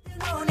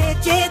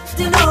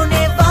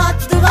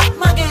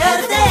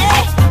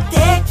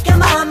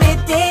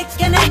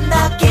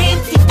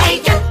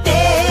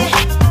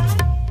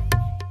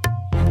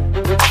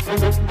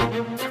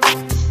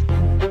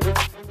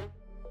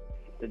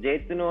 So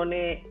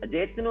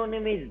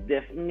Jettunone is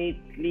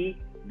definitely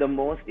the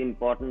most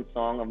important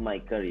song of my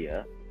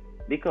career,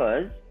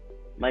 because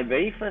my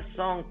very first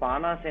song,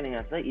 Pana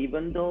Senehasa,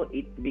 even though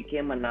it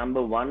became a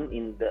number one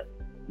in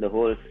the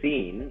whole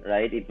scene,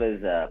 right? It was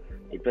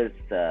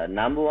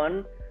number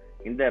one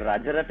in the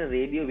Rajarata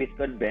radio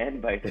whispered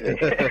band, by the way.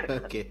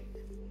 Okay.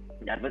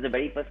 That was the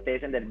very first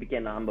station that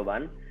became number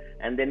one,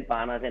 and then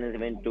Pana Senehasa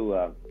went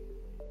to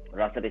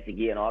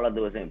Rasapesigi and all of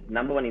those,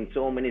 number one in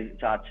so many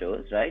chart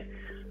shows, right?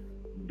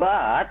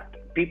 But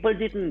people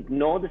didn't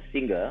know the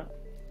singer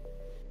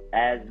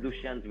as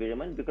Dushyanth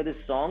Weeramen because the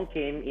song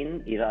came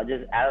in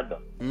Iraj's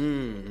album.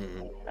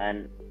 Mm-hmm.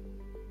 And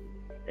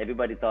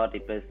everybody thought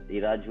it was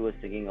Iraj who was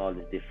singing all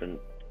these different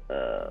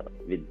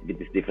with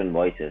these different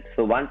voices.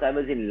 So once I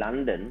was in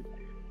London,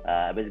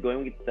 I was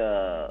going with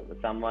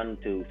someone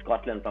to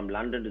Scotland, from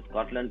London to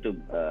Scotland to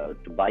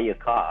buy a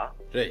car.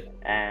 Right.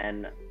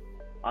 And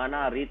on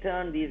our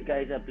return, these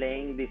guys are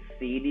playing this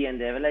CD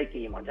and they were like,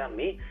 "Hey, macam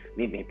me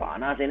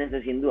Pana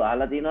Senehasa Sindhu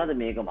ahla tiyinawada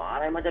meka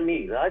maarai macam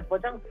me Iraj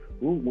macam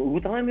uu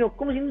thamai me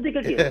okkoma Sindhu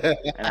tika kiyala."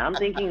 And I'm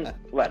thinking,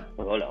 what?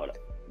 Hold on.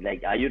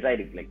 Like, are you trying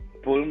to like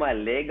pull my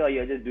leg, or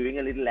you're just doing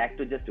a little act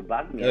just to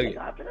bug me? Okay. Like,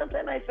 after some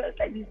time, I felt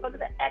like these guys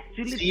are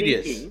actually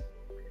Serious. thinking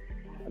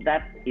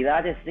that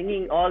Iraj is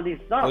singing all these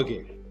songs,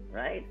 Okay.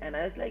 right? And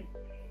I was like,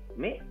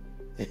 me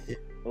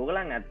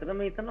ඕගලන්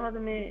ඇත්තටම හිතනවාද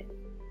මේ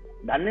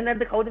දන්නේ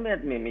නැද්ද කවුද මේ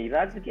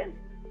ඉරාජ්ද කියන්නේ?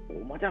 ඕ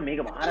මචං මේක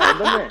මාර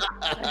ඇබ්බම.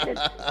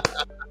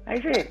 I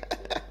said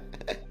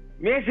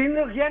මේ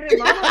සින්දු කියන්නේ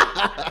මම.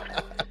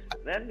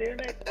 Then they were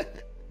like,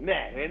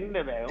 නෑ වෙන්න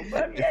බෑ උඹ.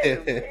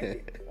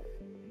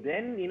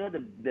 Then you know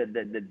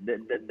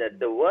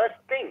the worst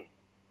thing,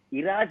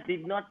 Iraj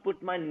did not put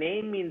my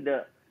name in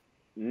the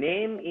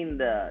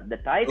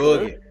title.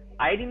 Okay.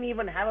 I didn't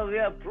even have a way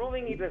of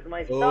proving it was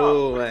my song.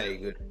 Oh my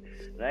god.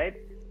 Right?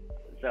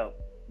 So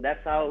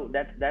that's how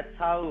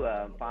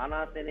Pana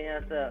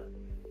Senehasa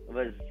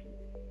was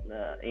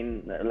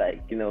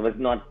was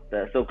not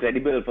so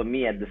credible for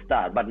me at the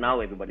start, but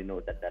now everybody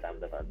knows that I'm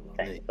the first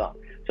sang song.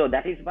 So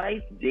that is why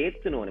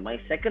Jettunone, my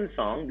second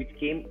song, which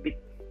came with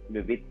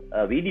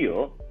a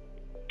video,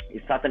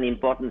 is such an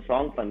important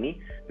song for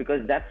me,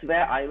 because that's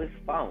where I was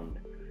found,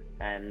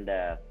 and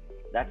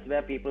that's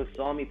where people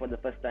saw me for the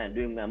first time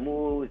doing my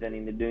moves and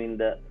doing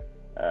the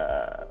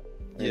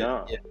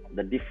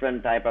the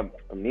different type of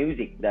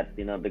music that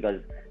because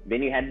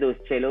when you had those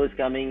cellos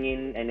coming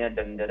in and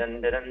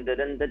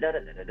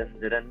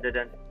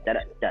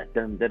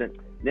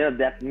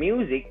that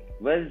music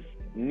was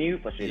new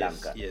for Sri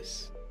Lanka.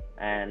 Yes.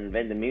 And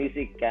when the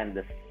music and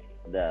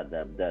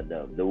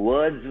the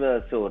words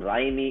were so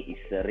rhymy,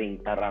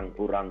 isering tarang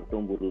purang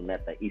tumburu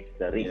neta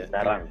isering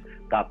tarang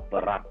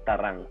kaperak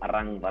tarang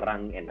arang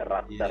barang and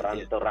rat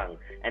tarang torang,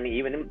 and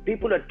even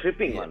people are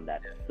tripping on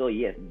that. So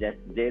yes,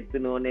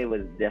 Jettunone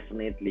was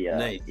definitely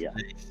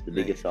the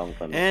biggest song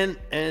for me.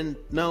 And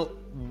now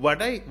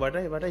what I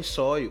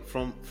saw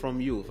from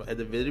you at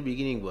the very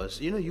beginning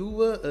was you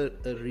were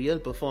a real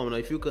performer. Now,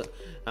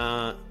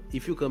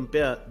 if you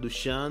compare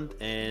Dushyanth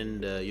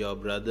and your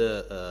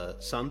brother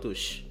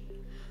Santosh.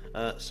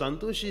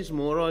 Santosh is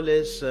more or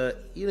less,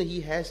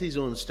 he has his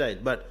own style.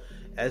 But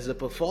as a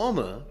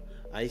performer,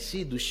 I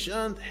see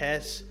Dushyanth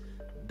has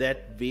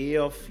that way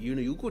of,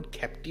 you could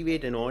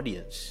captivate an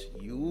audience.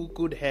 You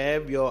could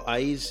have your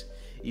eyes,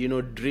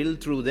 drill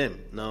through them.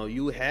 Now,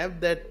 you have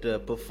that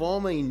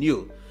performer in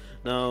you.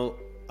 Now,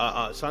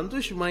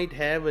 Santosh might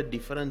have a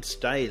different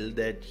style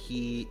that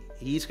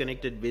he's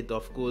connected with,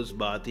 of course,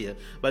 Bhatia.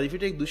 But if you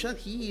take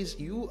Dushyanth,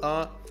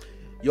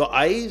 your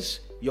eyes,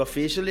 your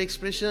facial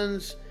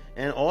expressions,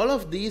 and all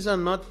of these are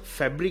not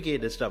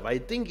fabricated stuff. I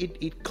think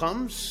it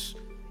comes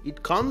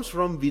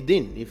from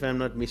within, if I'm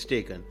not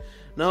mistaken.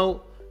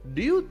 Now,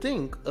 do you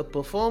think a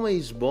performer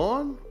is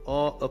born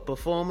or a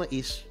performer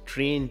is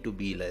trained to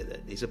be like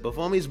that? Is a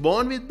performer is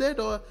born with that,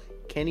 or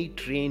can he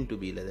train to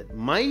be like that?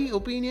 My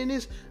opinion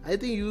is, I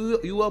think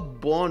you are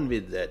born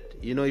with that.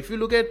 If you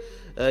look at,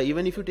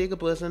 even if you take a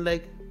person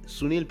like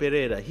Sunil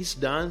Pereira, his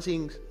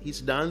dancing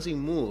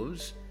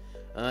moves,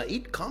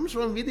 it comes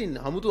from within.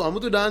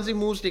 Amutu dancing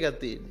moves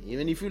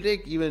even if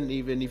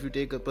you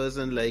take a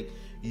person like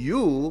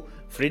you,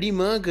 Freddie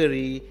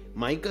Mercury,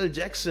 Michael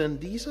Jackson,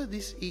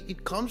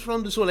 it comes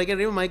from the soul. Like I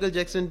remember Michael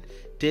Jackson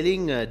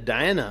telling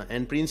Diana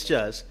and Prince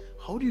Charles,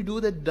 how do you do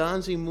that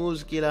dancing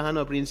moves,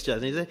 Kelahana, Prince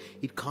Charles? And he said,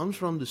 it comes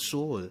from the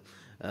soul,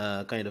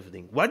 kind of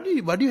thing. What do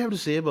you have to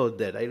say about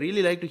that? I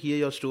really like to hear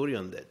your story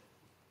on that.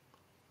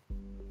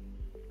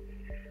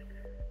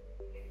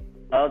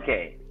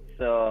 Okay,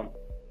 so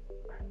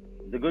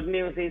the good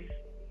news is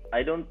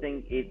I don't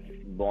think it's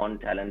born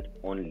talent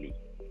only.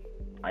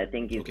 I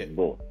think it's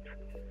both.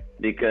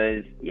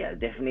 Because,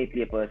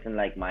 definitely a person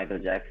like Michael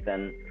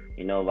Jackson,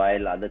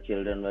 while other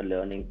children were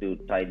learning to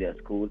tie their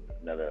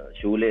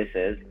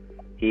shoelaces,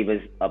 he was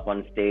up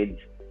on stage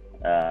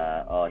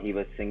or he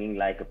was singing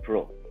like a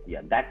pro.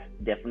 Yeah, that's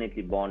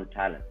definitely born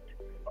talent.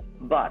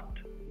 But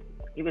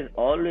he was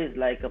always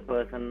like a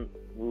person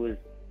who was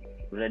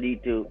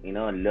ready to,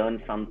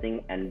 learn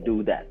something and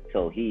do that.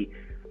 So he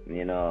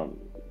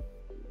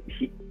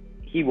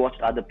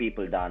watched other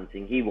people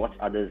dancing. He watched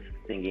others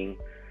singing.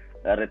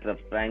 Aretha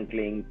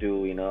Franklin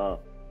to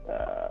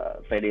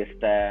Fred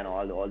Astaire and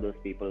all those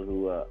people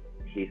who were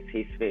his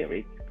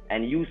favorites,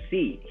 and you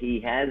see he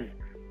has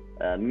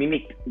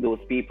mimicked those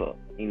people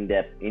in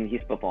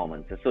his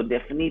performances. So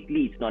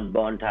definitely it's not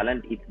born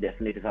talent. It's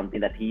definitely something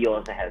that he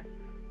also has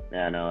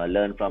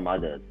learned from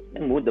others.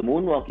 And the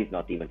moonwalk is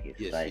not even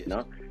his, right?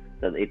 No,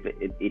 so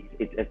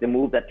it's the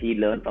move that he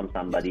learned from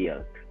somebody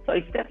else. So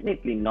it's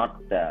definitely not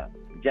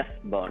just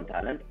born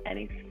talent, and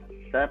it's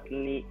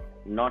certainly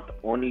not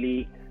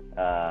only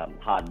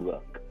hard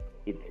work.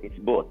 It's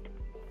both.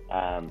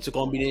 It's a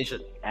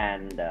combination.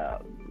 And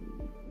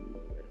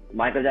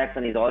Michael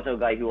Jackson is also a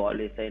guy who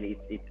always said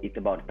it's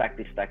about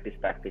practice,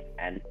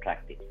 and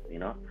practice.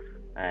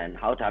 And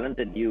how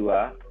talented you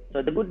are.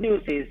 So the good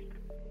news is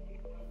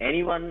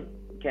anyone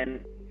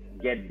can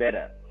get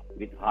better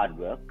with hard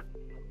work.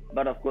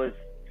 But of course,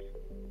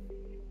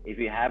 if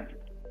you have,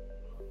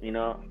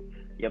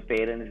 your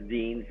parents'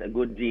 genes,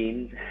 good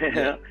genes,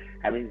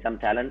 having some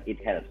talent,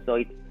 it helps.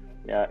 So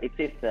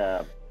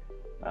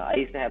I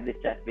used to have this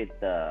chat with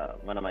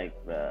one of my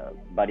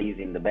buddies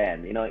in the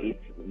band.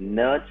 It's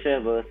nurture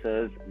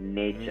versus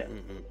nature,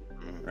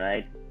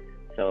 right?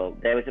 So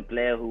there was a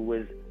player who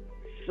was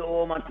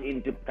so much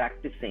into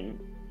practicing,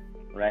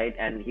 right?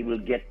 And he will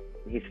get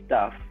his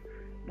stuff,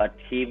 but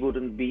he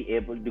wouldn't be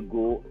able to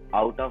go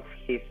out of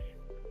his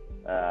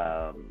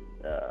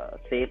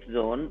safe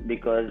zone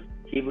because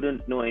he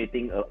wouldn't know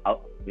anything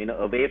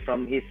away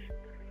from his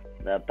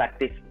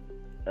practice.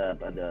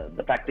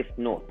 The practice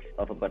notes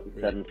of a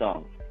certain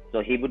song, so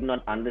he would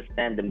not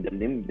understand the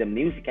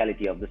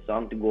musicality of the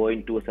song to go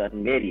into a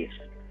certain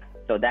variation.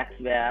 So that's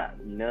where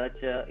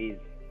nurture is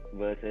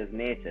versus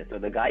nature. So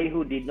the guy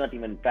who did not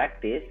even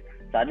practice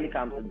suddenly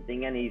comes to the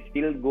thing and he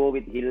still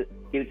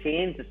he'll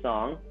change the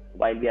song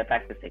while we are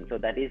practicing. So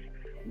that is,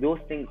 those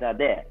things are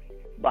there.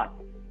 But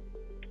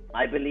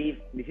I believe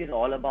this is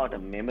all about a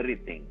memory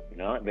thing,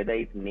 whether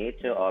it's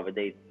nature or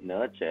whether it's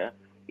nurture,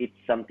 it's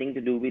something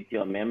to do with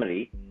your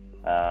memory.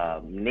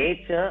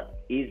 Nature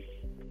is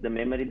the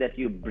memory that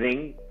you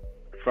bring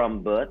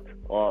from birth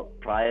or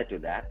prior to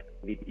that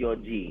with your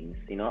genes,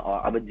 or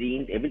our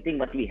genes. Everything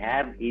what we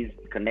have is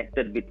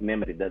connected with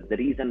memory. The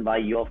reason why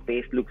your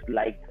face looks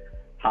like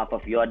half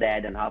of your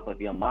dad and half of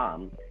your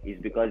mom is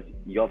because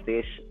your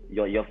face,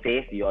 your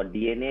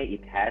DNA,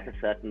 it has a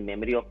certain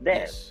memory of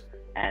theirs.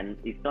 And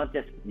it's not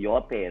just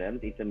your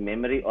parents, it's a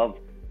memory of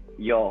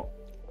your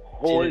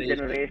whole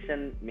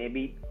generation,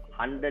 maybe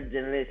 100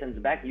 generations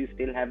back. You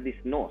still have this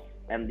nose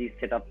and this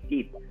set of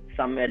teeth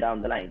somewhere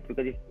down the line,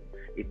 because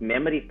it's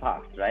memory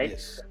past, right?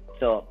 Yes.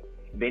 So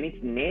when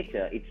it's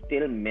nature, it's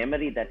still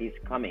memory that is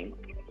coming.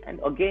 And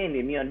again,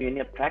 when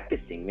you're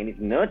practicing, when it's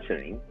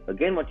nurturing,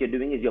 again what you're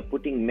doing is you're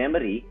putting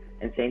memory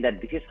and saying that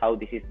this is how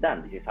this is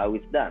done, this is how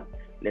it's done.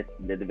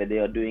 Whether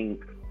you're doing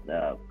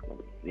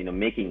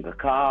making a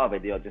car,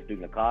 whether you're just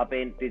doing a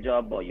carpentry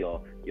job, or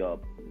you're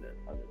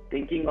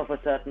thinking of a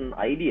certain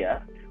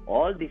idea,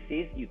 all this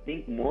is, you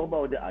think more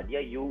about the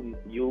idea,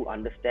 you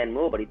understand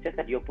more, but it's just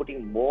that you're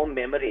putting more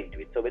memory into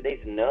it. So whether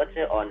it's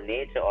nurture or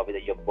nature, or whether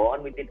you're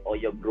born with it or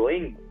you're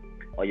growing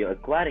or you're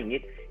acquiring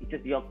it, it's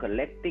just you're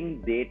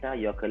collecting data,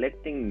 you're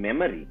collecting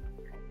memory,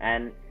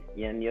 and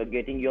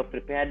you're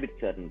prepared with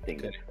certain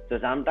things. Okay. So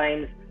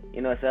sometimes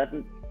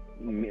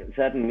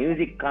certain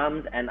music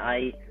comes and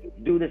I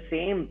do the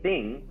same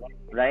thing,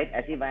 right,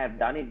 as if I have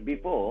done it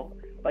before,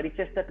 but it's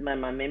just that my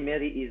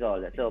memory is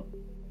all that. So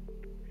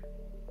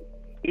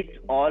it's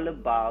all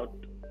about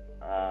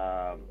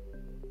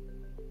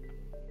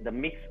the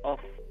mix of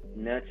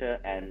nurture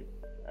and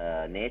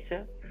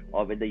nature,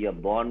 or whether you're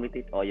born with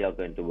it or you're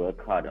going to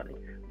work hard on it.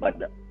 But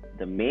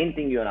the main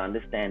thing you have to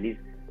understand is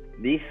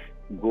this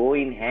go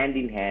in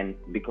hand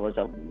because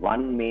of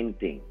one main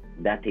thing,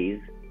 that is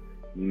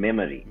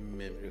memory.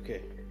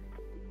 Okay.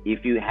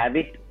 If you have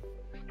it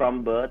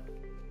from birth,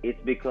 it's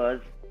because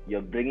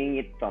you're bringing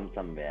it from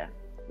somewhere,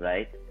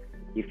 right?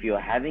 If you're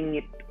having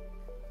it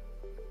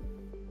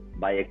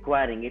by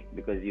acquiring it,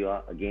 because you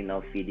are again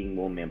now feeding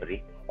more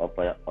memory of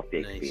the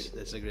Nice.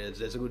 experience.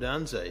 That's a good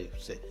answer, I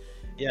say.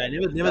 Yeah, I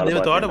It's all never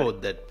about thought memory.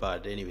 about that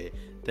part. Anyway,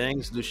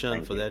 thanks, Dushyant,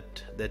 Thank for you.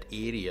 that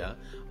area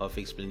of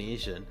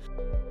explanation.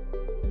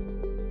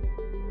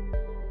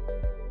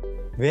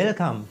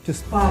 Welcome to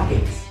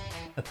SparkX,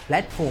 a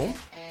platform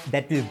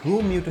that will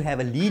groom you to have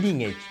a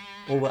leading edge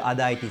over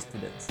other IT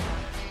students.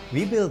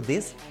 We built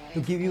this to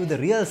give you the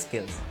real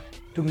skills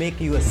to make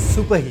you a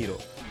superhero,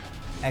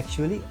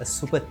 actually a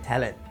super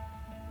talent.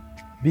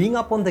 Being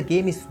up on the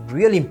game is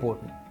really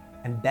important,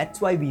 and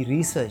that's why we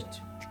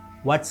researched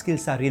what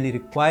skills are really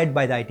required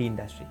by the IT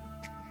industry.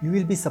 You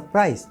will be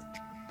surprised.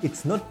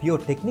 It's not pure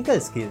technical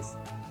skills,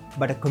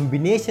 but a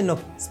combination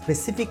of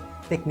specific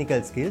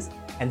technical skills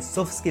and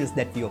soft skills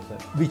that we offer,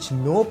 which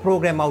no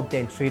program out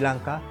there in Sri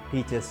Lanka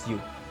teaches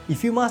you.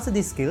 If you master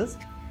these skills,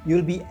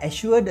 you'll be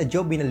assured a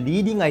job in a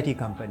leading IT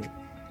company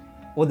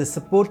or the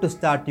support to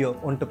start your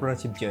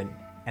entrepreneurship journey.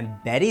 And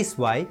that is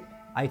why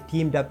I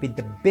teamed up with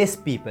the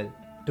best people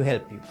to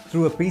help you.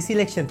 Through a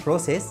pre-selection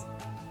process,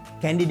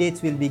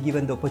 candidates will be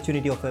given the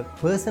opportunity of a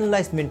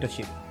personalized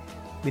mentorship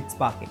with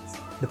SparkX.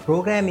 The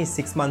program is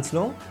 6 months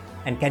long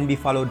and can be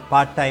followed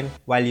part-time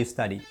while you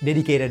study.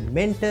 Dedicated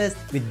mentors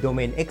with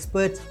domain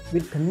experts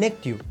will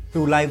connect you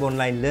through live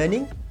online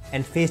learning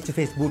and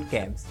face-to-face boot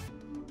camps.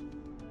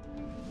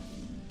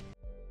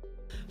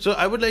 So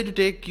I would like to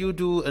take you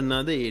to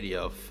another area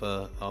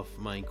of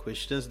my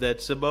questions.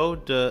 That's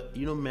about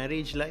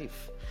marriage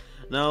life.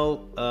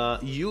 Now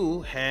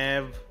you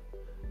have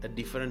a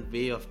different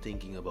way of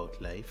thinking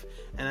about life,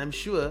 and I'm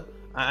sure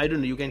I don't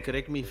know. You can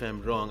correct me if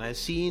I'm wrong. I've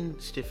seen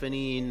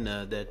Stephanie in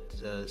that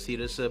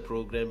Sirasa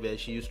program where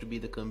she used to be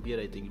the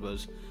computer. I think it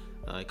was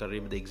I can't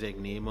remember the exact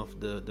name of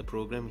the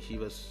program. She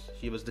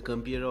was the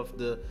computer of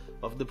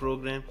the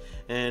program,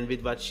 and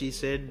with what she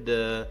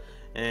said.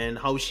 And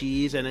how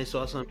she is, and I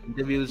saw some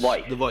interviews.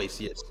 The voice,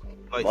 yes,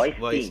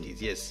 voice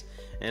is, yes.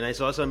 And I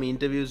saw some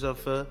interviews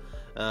of her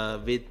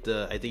with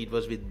I think it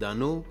was with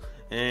Danu,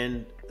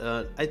 and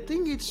I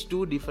think it's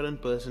two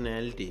different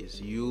personalities,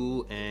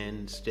 you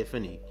and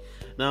Stephanie.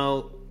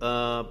 Now,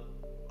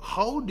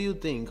 how do you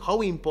think?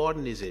 How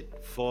important is it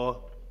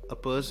for a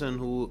person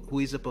who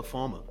is a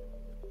performer,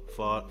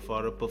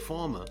 for a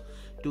performer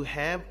to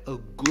have a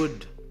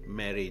good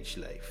marriage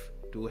life?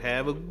 To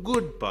have a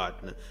good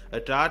partner,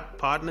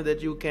 partner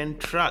that you can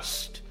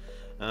trust.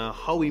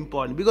 How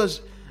important?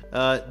 Because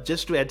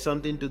just to add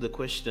something to the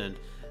question,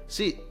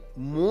 see,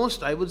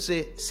 most, I would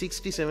say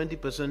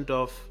 60-70%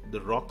 of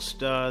the rock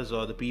stars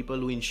or the people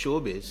who in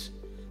showbiz,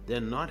 they're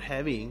not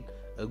having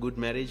a good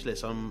marriage. Like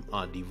some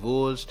are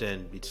divorced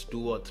and it's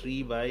 2 or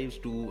 3 wives,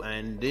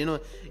 and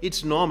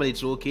it's normal,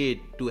 it's okay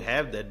to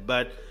have that,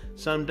 but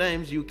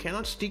sometimes you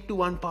cannot stick to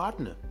one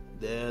partner.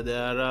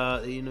 There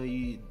are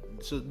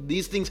so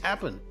these things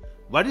happen.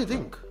 What do you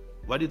think?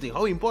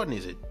 How important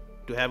is it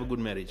to have a good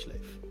marriage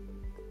life?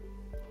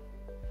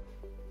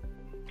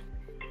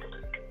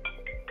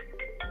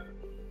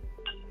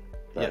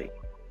 Sorry.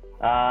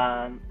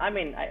 I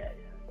mean,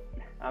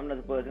 I'm not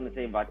the person to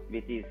say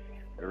which is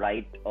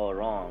right or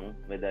wrong,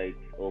 whether it's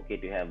okay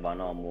to have one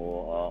or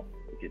more or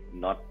which is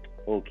not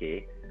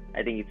okay.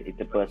 I think it's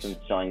a person's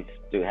choice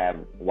to have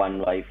one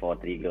wife or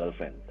 3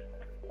 girlfriends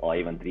or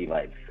even 3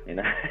 wives.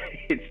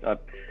 It's not.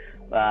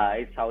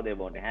 It's how they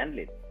want to handle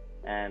it,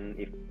 and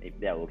if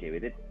they're okay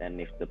with it,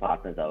 and if the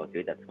partners are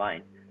okay, that's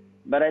fine.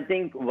 But I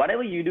think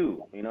whatever you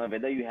do,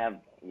 whether you have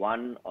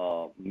one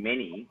or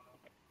many,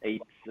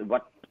 it's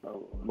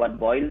what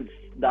boils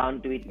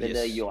down to it,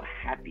 whether Yes. you're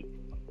happy,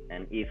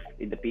 and if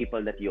the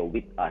people that you're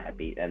with are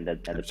happy, and the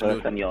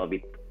Absolutely. person you're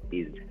with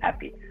is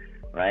happy,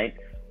 right?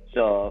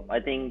 So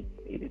I think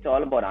it's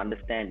all about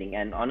understanding.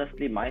 And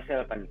honestly,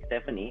 myself and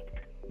Stephanie,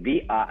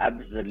 we are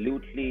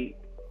absolutely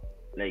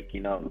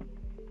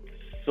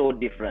so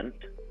different,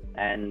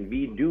 and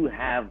we do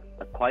have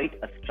quite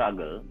a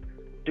struggle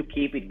to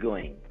keep it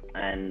going.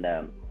 And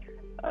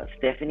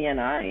Stephanie and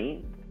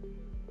I,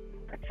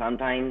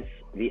 sometimes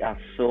we are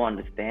so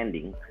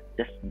understanding,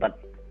 but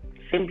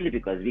simply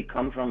because we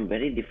come from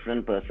very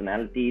different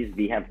personalities.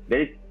 We have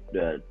very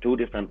 2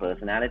 different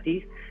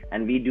personalities,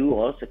 and we do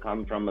also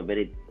come from a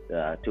very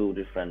 2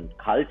 different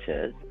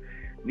cultures.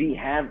 We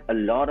have a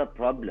lot of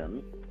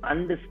problems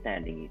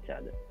understanding each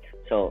other.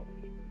 So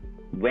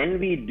when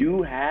we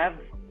do have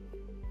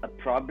a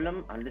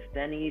problem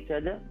understanding each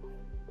other,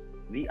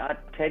 we are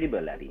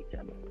terrible at each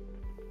other,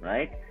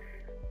 right?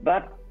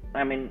 But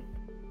I mean,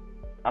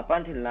 up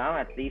until now,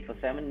 at least for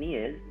 7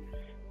 years,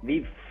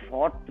 we've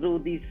fought through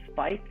these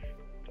fights,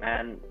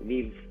 and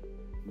we've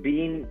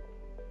been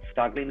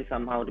struggling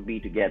somehow to be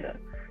together.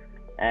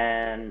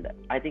 And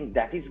I think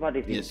that is what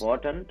is Yes.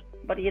 important.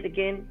 But yet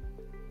again,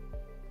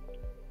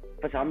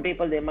 for some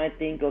people, they might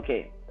think,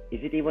 okay,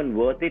 is it even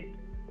worth it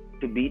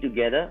to be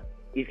together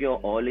if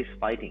you're always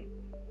fighting?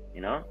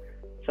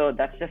 So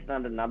that's just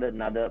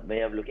another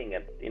way of looking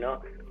at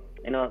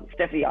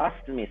Steffi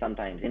asks me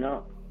sometimes,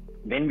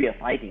 when we are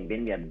fighting,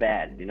 when we are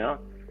bad,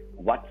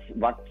 what's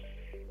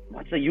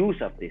the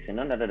use of this,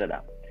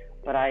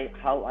 But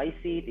how I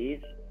see it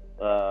is,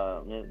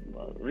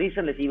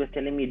 recently he was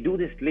telling me, do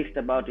this list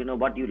about,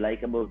 what you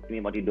like about me,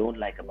 what you don't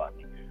like about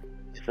me.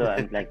 So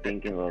I'm like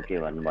thinking, okay,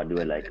 what do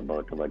I like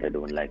about her, what I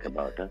don't like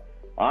about her.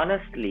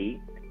 Honestly,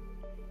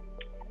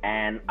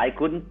 and I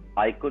couldn't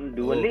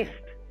do a list.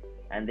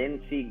 And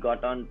then she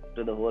got on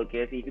to the whole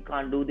case. If you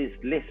can't do this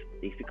list,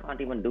 if you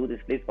can't even do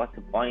this list, what's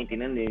the point? You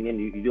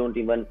don't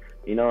even,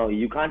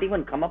 you can't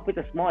even come up with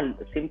a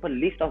simple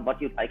list of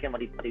what you like and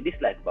what you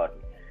dislike about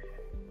me.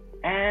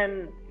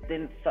 And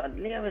then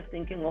suddenly I was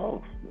thinking,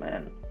 oh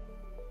man,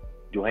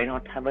 do I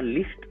not have a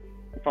list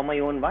for my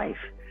own wife?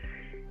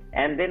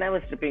 And then I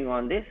was tripping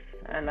on this,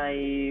 and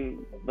I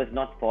was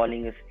not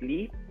falling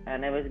asleep,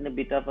 and I was in a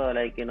bit of a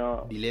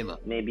dilemma,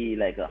 maybe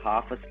like a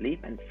half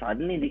asleep, and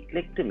suddenly it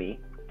clicked to me.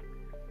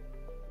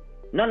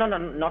 No,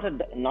 not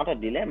a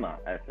dilemma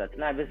as such.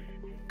 And I was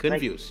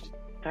confused,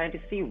 trying to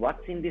see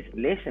what's in this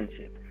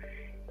relationship.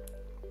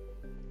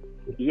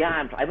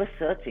 Yeah, I was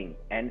searching,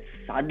 and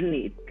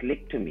suddenly it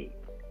clicked to me.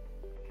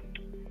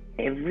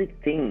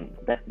 Everything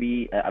that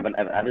I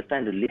was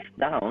trying to list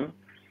down,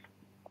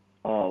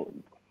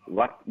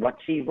 what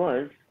she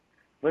was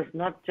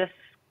not just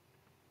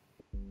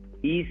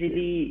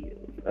easily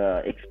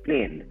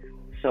explained.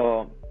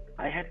 So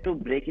I had to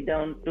break it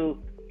down to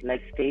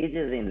like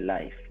stages in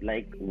life.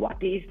 Like,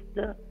 what is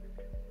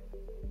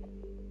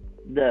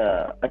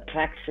the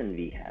attraction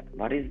we have?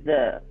 What is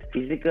the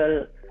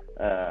physical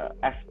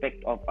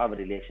aspect of our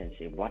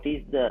relationship? What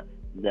is the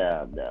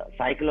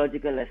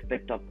psychological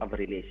aspect of our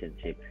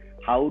relationship?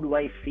 How do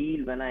I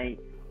feel when I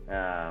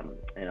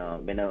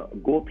when I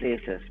go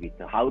places with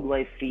her? How do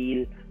I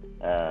feel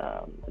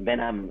when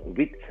I'm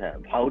with her?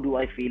 How do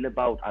I feel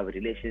about our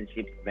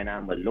relationship when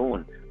I'm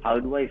alone?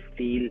 How do I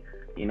feel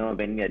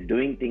when we are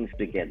doing things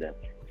together?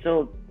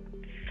 So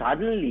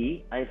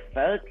suddenly I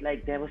felt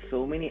like there were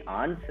so many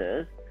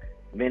answers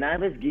when I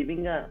was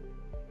giving a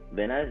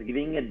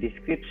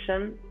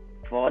description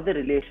for the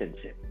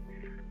relationship.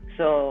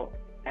 So,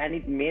 and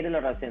it made a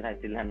lot of sense. I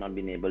still have not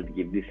been able to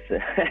give this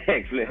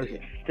explanation,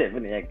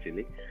 Stephanie,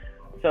 actually.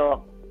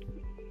 So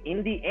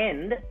in the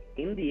end,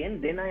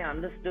 then I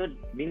understood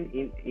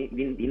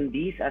in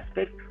these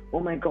aspects, oh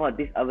my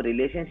God, our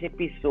relationship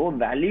is so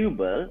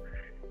valuable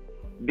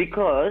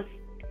because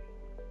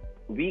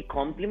we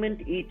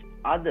complement each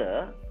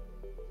other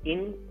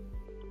in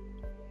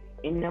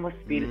our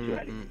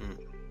spirituality,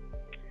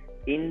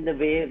 in the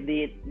way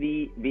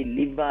we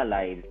live our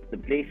lives, the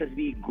places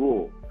we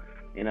go,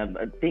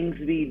 things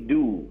we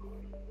do,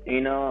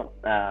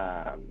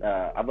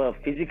 our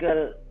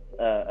physical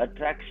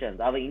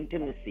attractions, our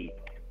intimacy,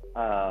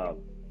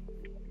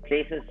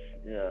 places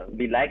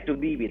we like to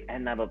be with,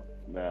 and our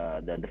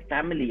the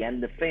family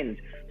and the friends.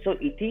 So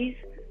it is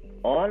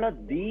all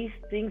of these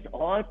things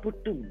all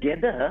put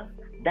together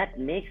that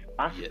makes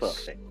us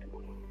perfect,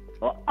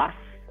 or us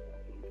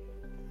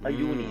a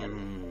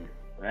union,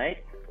 right?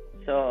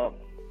 So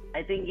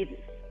I think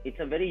it's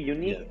a very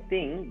unique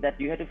thing that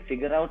you have to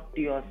figure out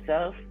to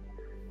yourself.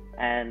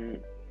 And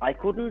I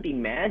couldn't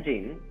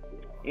imagine,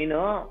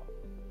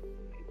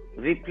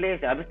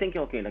 replace. I was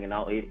thinking, okay,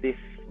 now if this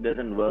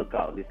doesn't work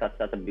out, it's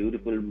such a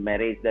beautiful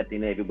marriage that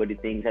everybody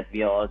thinks that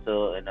we are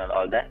also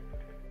all that.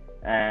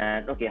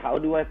 And okay, how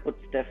do I put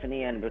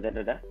Stephanie and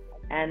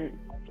and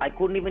I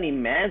couldn't even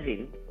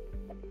imagine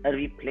a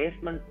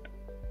replacement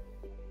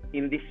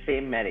in this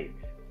same marriage.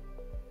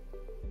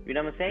 You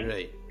know what I'm saying?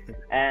 Right.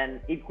 And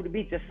it could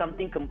be just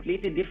something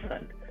completely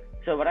different.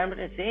 So what I'm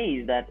trying to say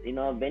is that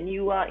when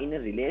you are in a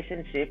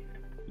relationship,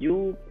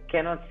 you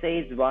cannot say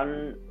it's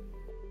 1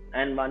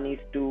 and 1 is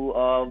 2,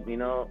 or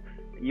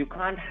you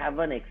can't have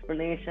an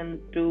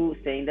explanation to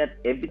saying that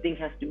everything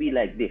has to be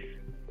like this.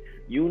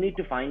 You need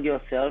to find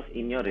yourself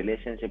in your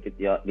relationship with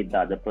the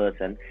other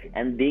person,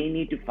 and they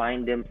need to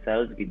find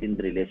themselves within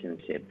the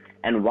relationship.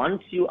 And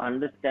once you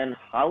understand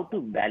how to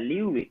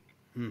value it,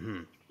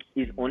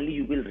 is only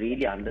you will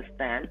really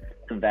understand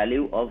the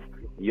value of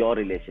your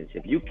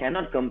relationship. You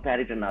cannot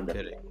compare it to another.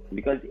 Correct.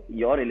 Because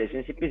your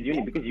relationship is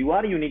unique, because you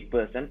are a unique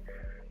person.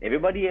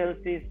 Everybody else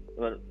is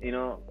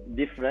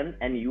different,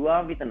 and you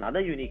are with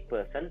another unique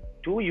person.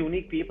 2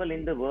 unique people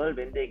in the world,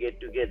 when they get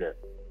together,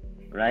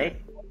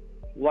 right?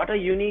 What a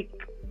unique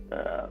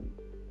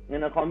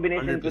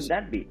combination 100%. could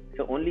that be?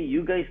 So only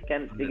you guys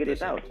can figure 100%.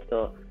 it out.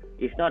 So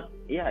it's not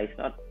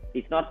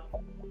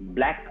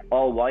black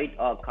or white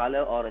or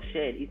color or a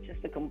shade. It's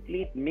just a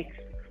complete mix,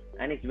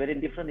 and it's very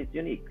different. It's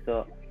unique.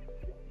 So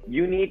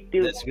you need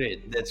to That's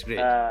great.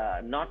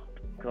 not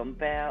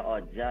compare or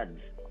judge.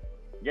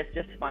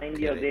 Just find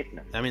your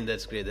greatness. I mean,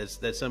 that's great.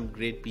 That's some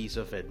great piece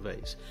of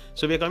advice.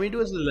 So we're coming to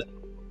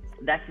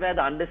That's where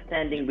the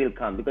understanding will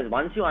come, because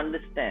once you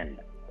understand,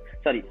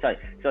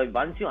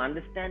 once you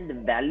understand the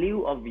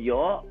value of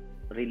your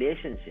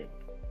relationship,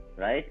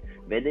 right?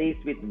 Whether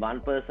it's with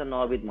one person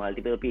or with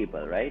multiple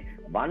people, right?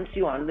 Once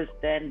you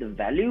understand the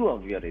value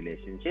of your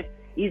relationship,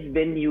 is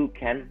when you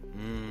can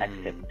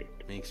accept it.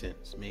 Makes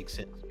sense.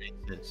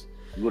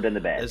 Good and the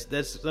bad.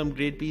 That's some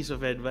great piece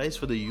of advice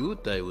for the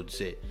youth, I would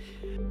say.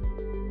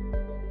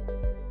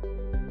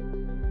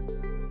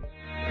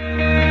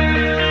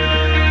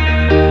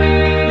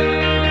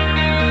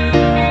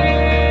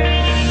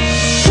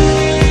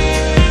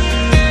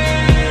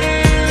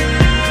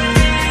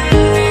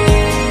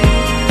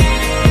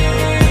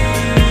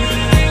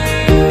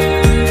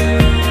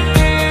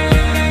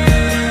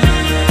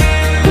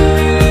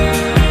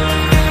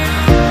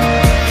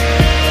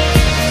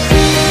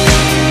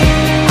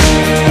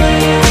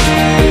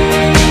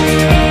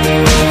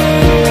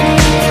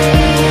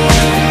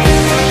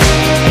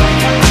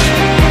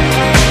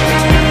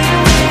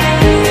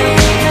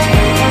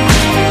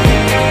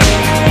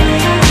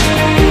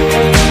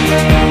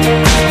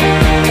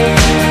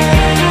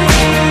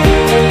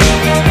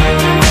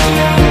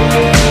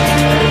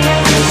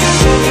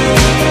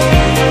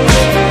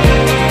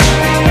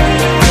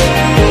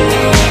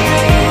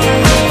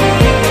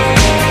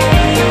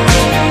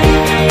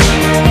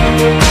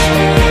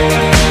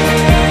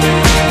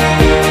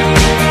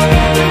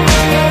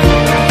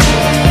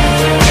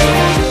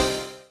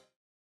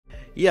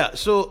 Yeah.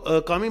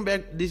 So coming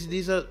back,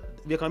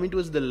 we are coming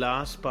towards the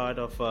last part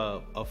of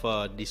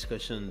our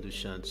discussion,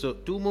 Dushyant. So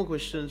two more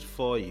questions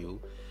for you,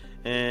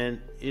 and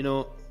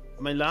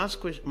my last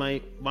question,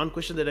 my one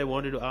question that I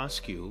wanted to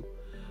ask you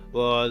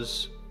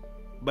was,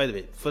 by the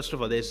way, first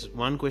of all, there's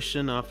one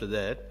question after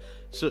that.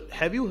 So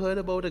have you heard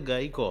about a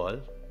guy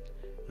called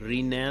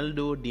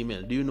Rinaldo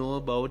Dimel? Do you know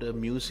about a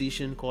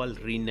musician called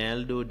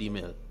Rinaldo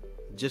Dimel?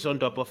 Just on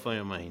top of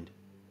your mind?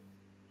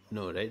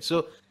 No, right?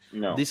 So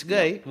No, this no,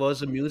 guy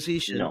was a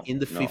musician no, in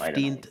the no, I don't know.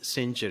 15th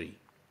century,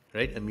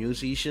 right? A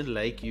musician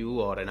like you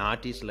or an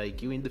artist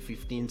like you in the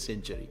 15th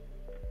century,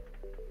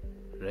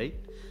 right?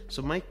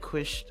 So my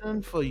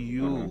question for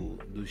you,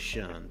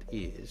 Dushyant,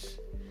 is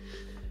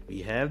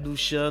we have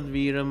Dushyanth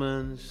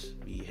Weeramans,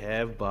 we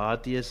have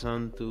Bhartiya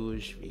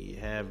Santosh, we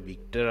have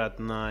Victor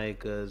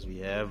Ratnayakas, we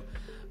have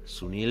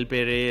Sunil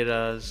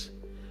Pereiras,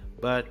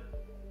 but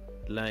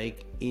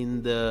like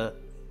in the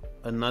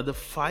another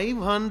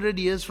 500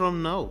 years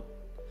from now,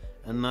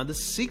 another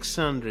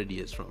 600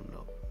 years from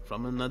now,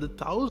 from another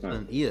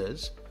 1,000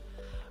 years,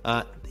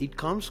 it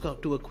comes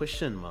to a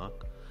question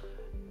mark.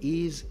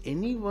 Is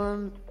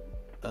anyone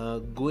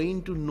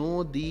going to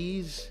know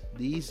these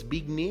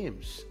big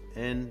names?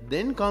 And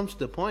then comes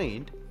the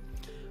point,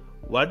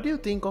 what do you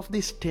think of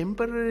this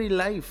temporary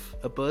life?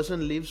 A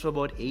person lives for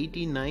about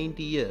 80,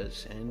 90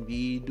 years and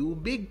we do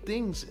big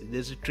things.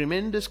 There's a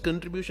tremendous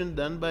contribution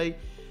done by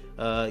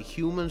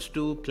humans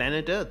to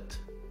planet Earth.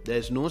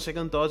 There's no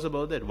second thoughts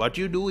about that. What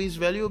you do is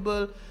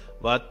valuable.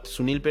 What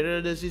Sunil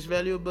Pereira does is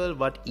valuable.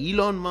 What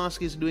Elon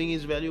Musk is doing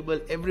is valuable.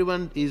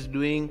 Everyone is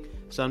doing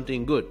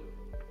something good.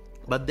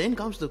 But then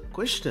comes the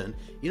question,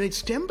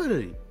 it's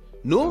temporary.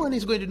 No one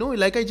is going to know.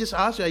 Like I just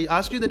asked you, I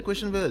asked you that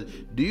question well.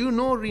 Do you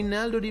know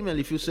Rinaldo Dimel?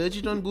 If you search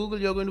it on Google,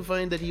 you're going to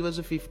find that he was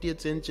a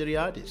 50th century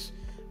artist.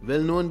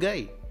 Well-known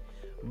guy.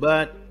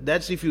 But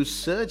that's if you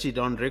search it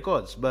on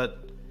records.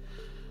 But,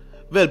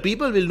 well,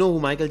 people will know who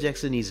Michael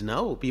Jackson is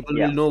now. People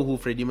Yeah. will know who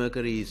Freddie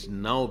Mercury is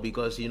now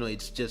because,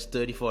 it's just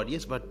 30, 40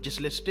 years. But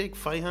just let's take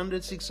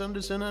 500,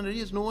 600, 700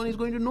 years. No one is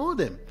going to know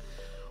them.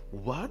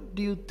 What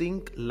do you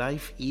think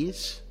life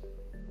is?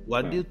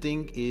 What do you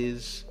think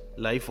is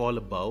life all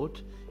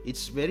about?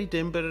 It's very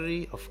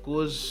temporary. Of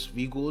course,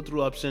 we go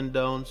through ups and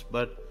downs,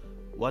 but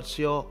what's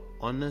your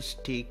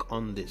honest take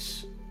on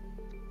this?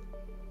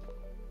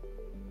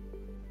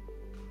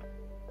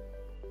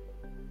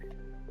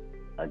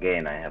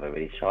 Again, I have a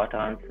very short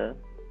answer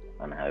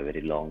and I have a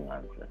very long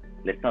answer.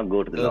 Let's not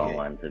go to the long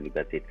Okay. answer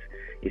because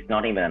it's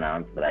not even an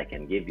answer that I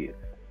can give you.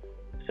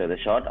 So the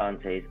short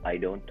answer is I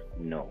don't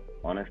know.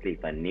 Honestly,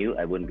 if I knew,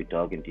 I wouldn't be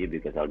talking to you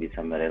because I'll be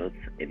somewhere else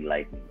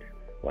enlightened.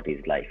 What is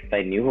life? If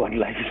I knew what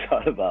life is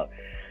all about.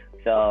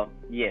 So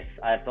yes,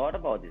 I've thought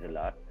about this a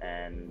lot,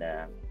 and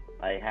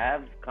I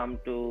have come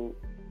to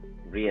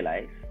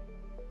realize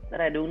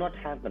that I do not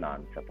have an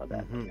answer for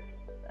that.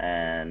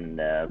 And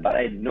but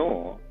I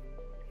know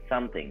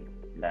something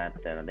that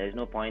there's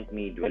no point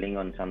me dwelling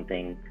on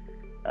something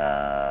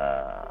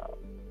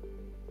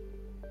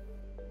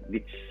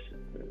which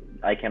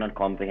I cannot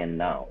comprehend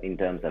now in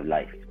terms of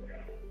life.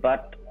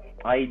 But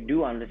I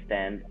do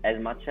understand, as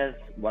much as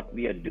what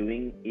we are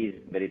doing is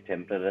very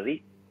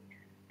temporary,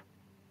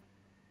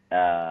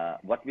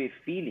 what we're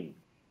feeling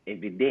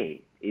every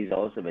day is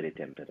also very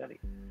temporary.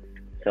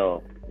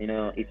 So,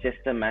 it's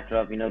just a matter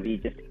of, we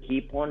just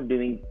keep on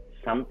doing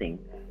something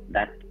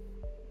that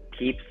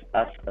keeps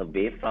us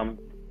away from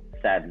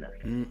sadness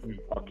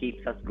or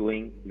keeps us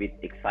going with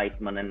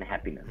excitement and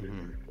happiness.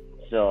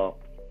 So,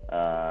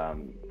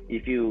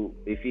 if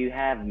you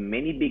have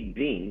many big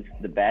dreams,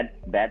 the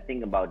bad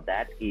thing about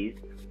that is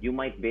you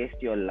might waste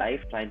your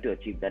life trying to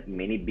achieve that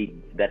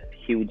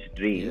huge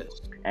dream.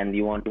 Yes. And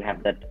you want to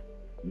have that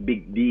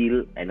big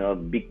deal, a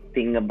big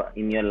thing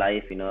in your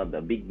life,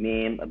 a big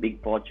name, a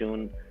big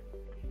fortune,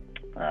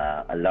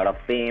 a lot of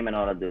fame and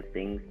all of those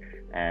things,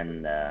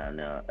 and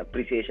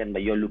appreciation.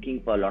 But you're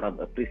looking for a lot of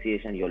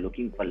appreciation, you're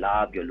looking for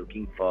love, you're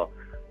looking for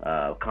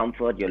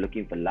comfort, you're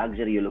looking for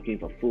luxury, you're looking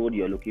for food,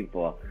 you're looking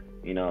for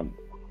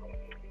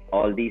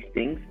all these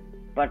things.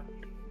 But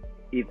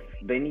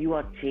when you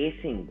are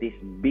chasing this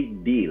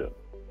big deal,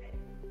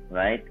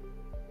 right,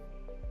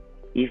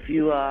 if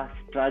you are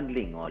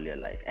struggling all your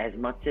life, as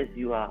much as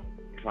you are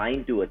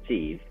trying to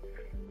achieve,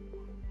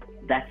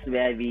 that's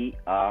where we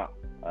are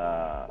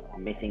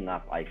messing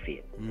up, I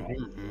feel.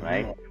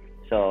 Right?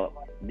 So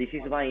this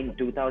is why in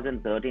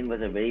 2013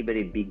 was a very,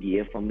 very big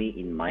year for me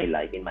in my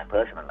life, in my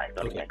personal life,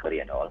 not in my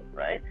career at all,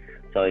 right?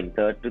 So in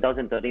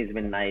 2013 is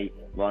when I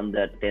won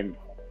the 10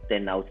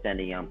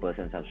 outstanding young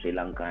persons of Sri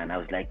Lanka, and I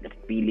was like the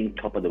feeling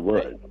top of the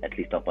world, at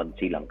least top of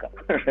Sri Lanka,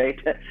 right?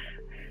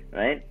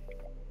 Right?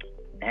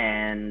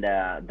 And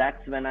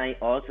that's when I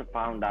also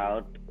found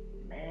out,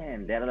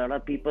 man, there are a lot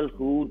of people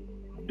who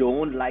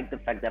don't like the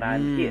fact that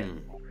I'm here.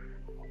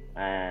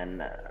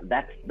 And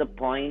that's the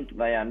point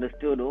where I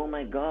understood, oh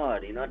my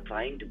God,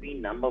 trying to be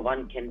number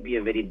one can be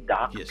a very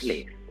dark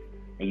place.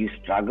 And you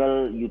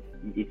struggle,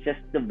 it's just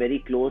the very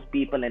close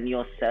people and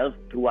yourself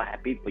who are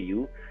happy for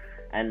you.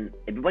 And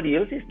everybody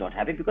else is not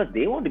happy because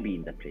they want to be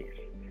in the place.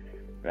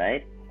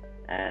 right?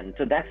 And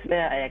so that's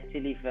where I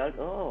actually felt,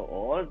 oh,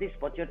 all this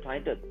what you're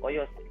trying to for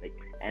your like,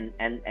 and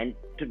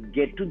to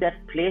get to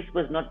that place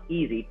was not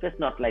easy. It was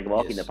not like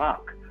walk in the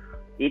park.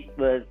 It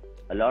was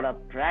a lot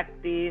of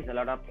practice, a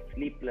lot of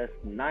sleepless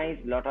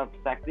nights, a lot of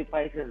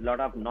sacrifices, a lot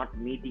of not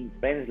meeting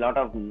friends, a lot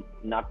of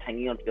not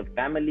hanging out with the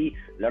family,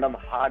 a lot of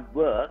hard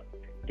work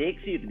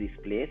takes you to this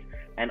place,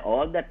 and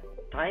all that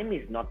time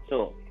is not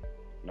so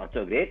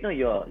great. No,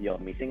 you're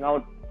missing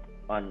out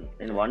on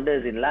in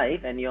wonders in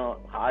life, and you're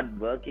hard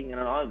working and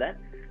all that,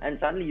 and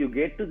suddenly you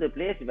get to the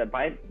place where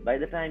by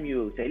the time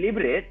you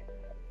celebrate,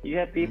 you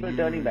have people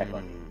turning back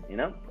on you, you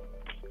know.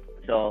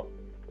 So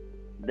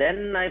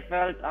then I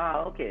felt,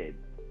 okay,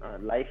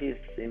 life is,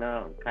 you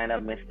know, kind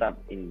of messed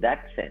up in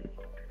that sense.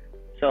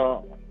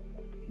 So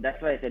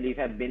that's why I said, if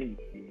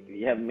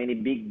you have many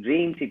big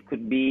dreams, it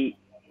could be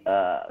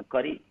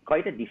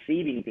quite a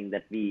deceiving thing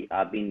that we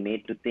are being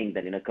made to think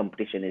that, you know,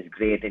 competition is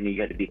great and you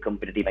have to be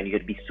competitive and you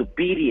have to be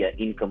superior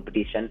in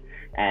competition,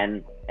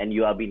 and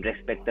you are being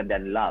respected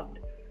and loved.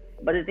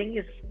 But the thing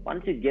is,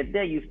 once you get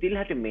there, you still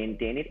have to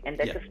maintain it, and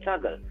that's a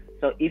struggle.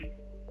 So if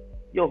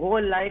your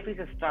whole life is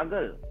a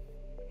struggle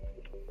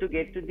to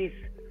get to this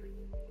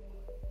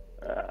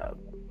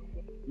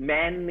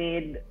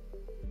man-made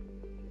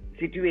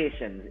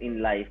situations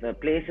in life,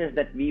 places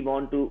that we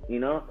want to, you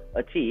know,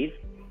 achieve,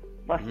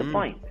 what's the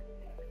point?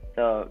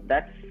 So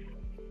that's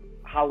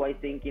how I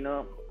think, you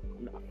know.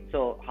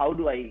 So how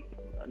do I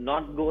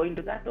not go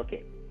into that?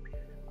 Okay,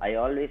 I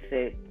always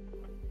say,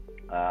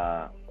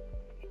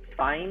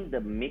 find the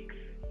mix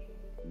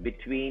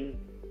between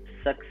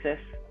success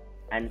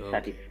and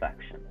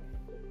satisfaction,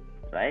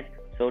 right?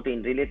 So to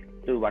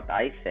relate to what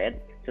I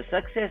said, so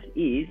success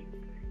is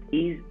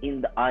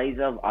in the eyes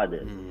of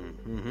others.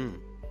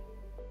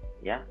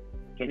 Yeah,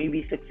 can you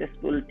be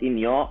successful in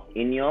your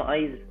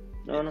eyes?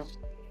 No.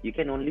 You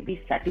can only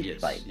be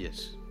satisfied.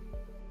 Yes.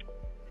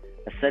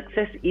 A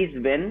success is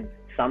when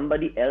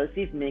somebody else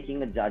is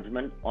making a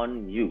judgment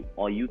on you,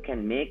 or you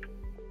can make,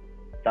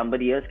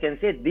 somebody else can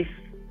say this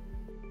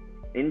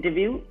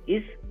interview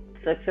is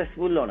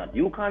successful or not.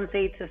 You can't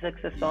say it's a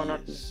success or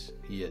not.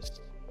 Yes.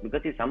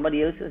 Because it's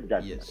somebody else's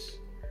judgment. Yes.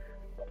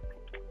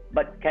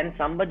 But can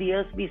somebody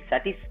else be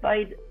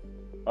satisfied,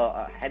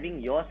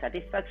 having your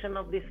satisfaction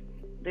of this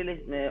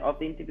of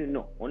the interview?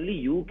 No. Only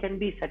you can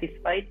be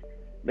satisfied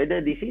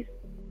whether this is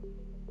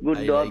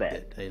good or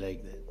bad. I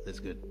like that. That's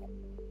good.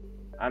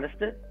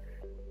 Understood?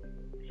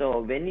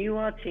 So when you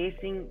are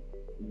chasing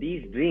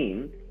these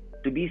dreams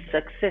to be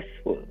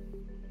successful,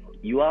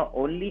 you are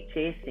only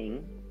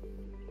chasing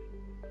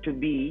to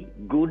be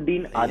good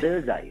in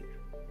others' eyes.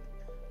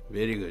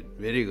 Very good.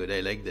 Very good.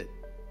 I like that.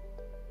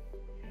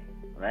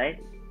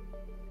 Right?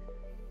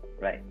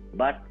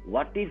 But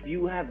what if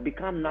you have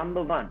become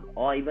number one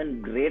or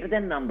even greater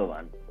than number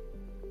one,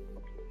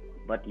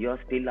 but you're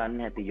still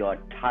unhappy, you're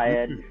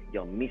tired,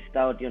 you're missed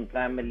out on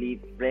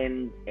family,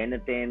 friends,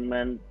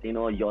 entertainment, you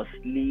know, your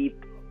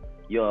sleep,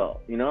 your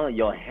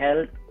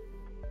health.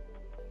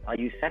 Are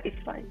you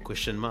satisfied?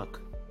 Question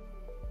mark.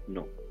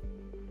 No.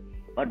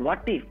 But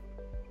what if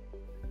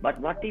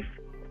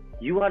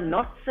you are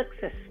not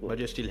successful? But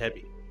you're still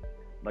happy.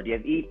 But you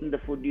have eaten the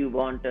food you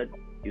wanted,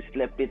 you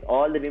slept with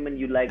all the women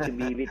you like to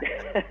be with,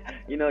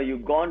 you know,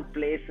 you've gone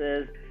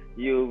places,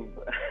 you've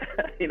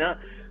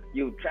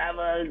you've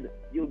traveled,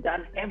 you've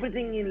done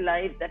everything in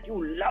life that you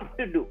love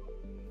to do,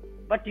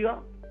 but you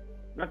are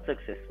not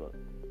successful.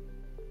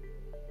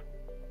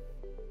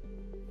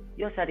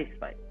 You're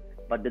satisfied.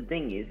 But the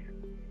thing is,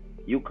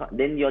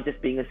 then you're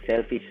just being a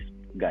selfish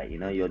guy, you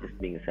know, you're just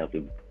being a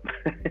selfish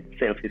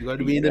You got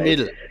to be in the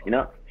middle. You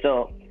know,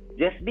 so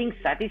just being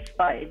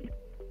satisfied,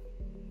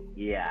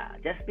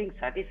 just being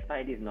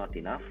satisfied is not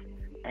enough,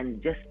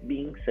 and just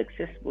being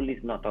successful is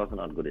also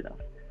not good enough.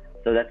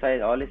 So that's why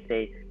I always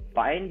say,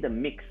 find the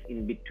mix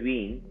in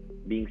between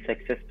being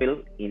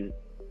successful in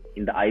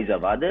the eyes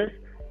of others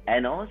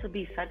and also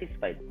be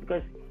satisfied.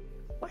 Because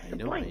what's the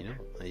point?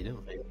 I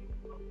know.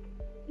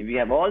 If you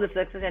have all the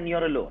success and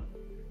you're alone,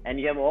 and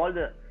you have all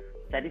the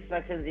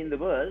satisfactions in the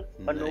world,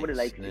 but nobody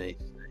likes you.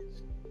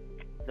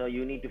 So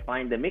you need to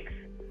find the mix,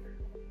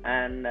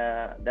 and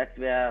that's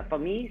where, for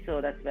me,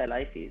 so that's where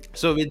life is.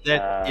 So with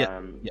that,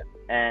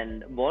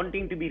 and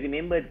wanting to be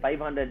remembered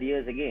 500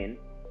 years again,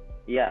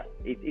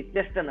 it's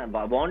just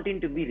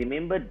wanting to be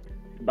remembered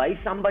by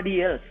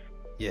somebody else.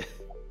 Yeah.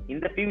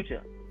 In the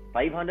future,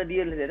 500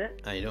 years later,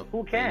 I know.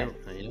 Who cares?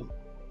 I know.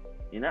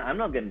 You know, I'm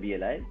not going to be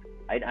alive.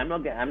 I'm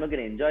not going to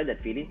enjoy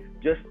that feeling.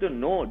 Just to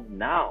know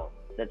now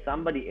that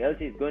somebody else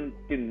is going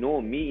to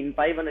know me in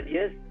 500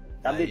 years.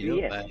 I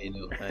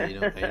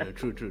know.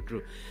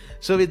 True.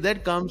 So with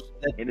that comes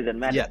that, it doesn't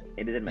matter.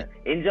 It doesn't matter.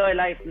 Enjoy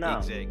life now.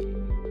 Exactly.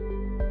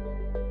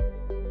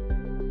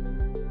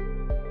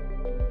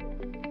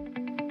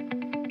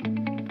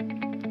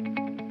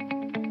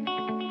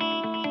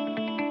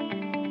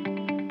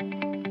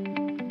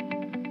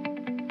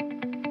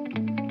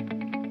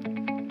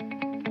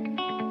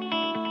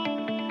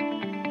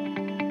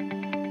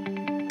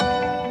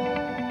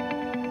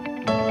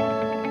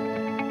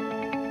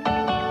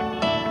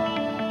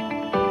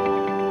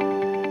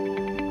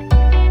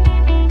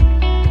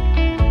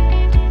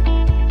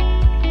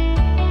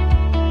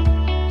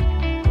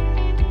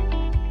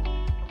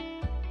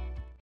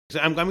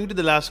 I'm coming to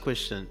the last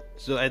question.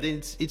 So I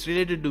think it's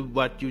related to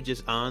what you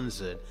just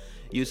answered.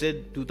 You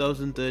said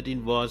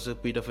 2013 was a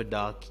bit of a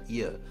dark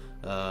year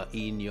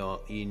in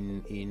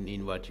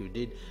what you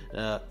did,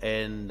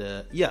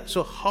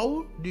 So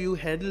how do you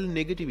handle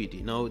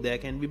negativity? Now there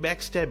can be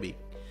backstabbing,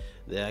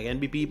 there can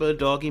be people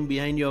talking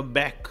behind your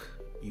back.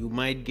 You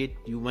might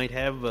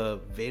have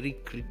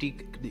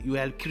you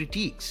have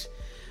critiques.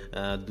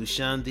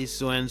 Dushyanth is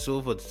so and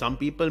so forth. Some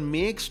people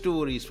make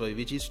stories for you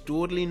which is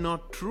totally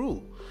not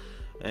true,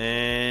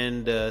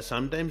 and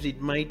sometimes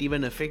it might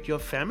even affect your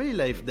family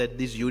life, that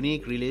this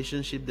unique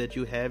relationship that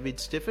you have with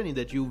Stephanie,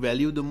 that you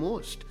value the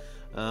most,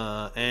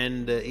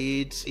 and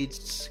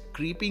it's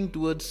creeping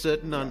towards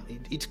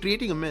it's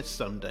creating a mess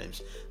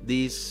sometimes,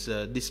 this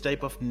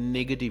type of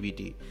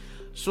negativity.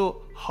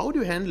 So how do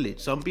you handle it?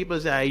 Some people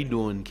say, I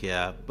don't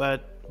care,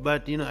 but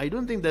I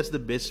don't think that's the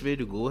best way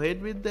to go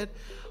ahead with that.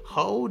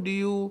 How do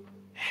you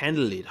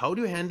handle it? How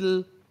do you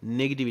handle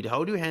negativity?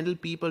 How do you handle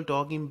people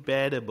talking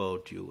bad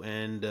about you?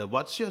 And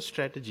what's your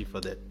strategy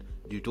for that?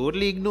 Do you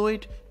totally ignore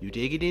it? Do you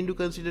take it into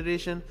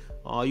consideration?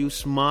 Are you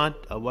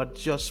smart?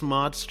 What's your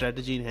smart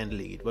strategy in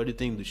handling it? What do you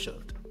think,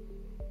 Dushyanth?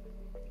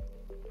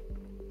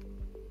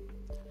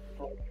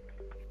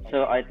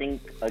 So I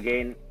think,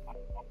 again,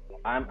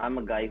 I'm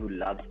a guy who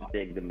loves to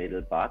take the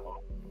middle path,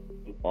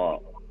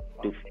 or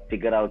to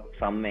figure out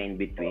somewhere in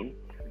between.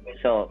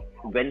 So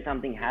when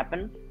something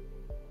happens,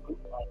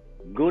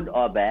 good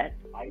or bad,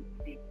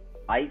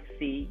 I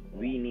see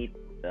we need,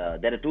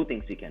 there are two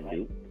things we can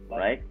do,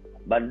 right?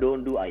 But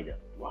don't do either,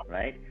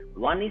 right?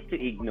 One is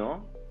to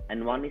ignore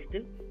and one is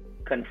to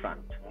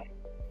confront,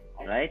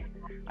 right?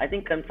 I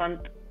think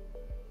confront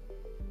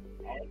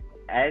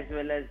as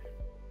well as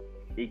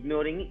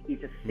ignoring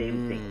is the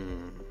same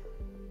thing.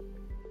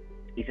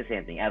 It's the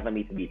same thing. Alpha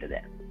meets beta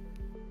there,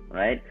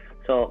 right?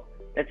 So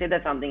let's say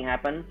that something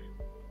happens,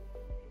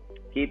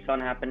 keeps on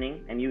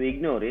happening, and you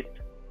ignore it.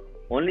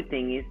 Only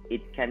thing is,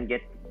 it can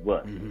get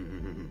worse,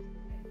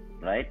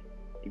 right?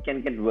 It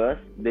can get worse.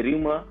 The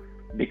rumor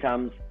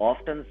becomes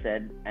often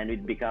said, and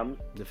it becomes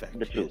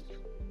the truth. Yes.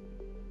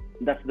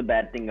 That's the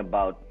bad thing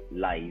about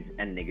lies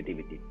and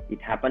negativity.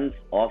 It happens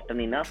often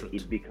enough,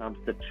 it becomes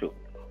the truth,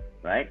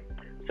 right?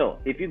 So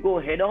if you go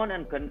head on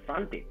and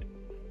confront it,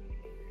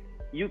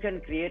 you can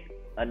create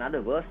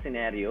another worse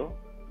scenario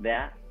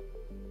where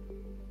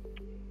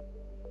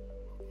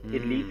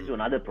it leads to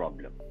another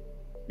problem.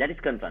 That is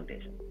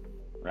confrontation,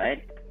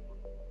 right?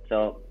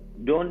 So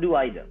don't do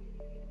either,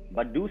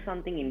 but do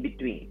something in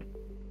between.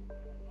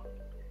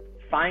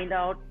 Find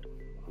out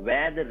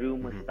where the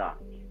rumor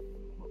starts.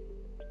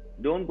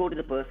 Don't go to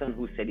the person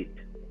who said it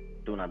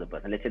to another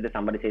person. Let's say that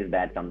somebody says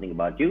bad something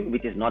about you,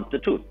 which is not the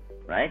truth,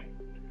 right?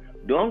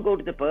 Don't go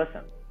to the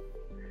person.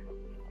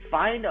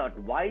 Find out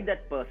why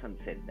that person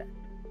said that,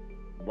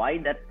 why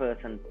that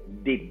person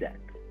did that,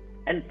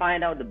 and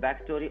find out the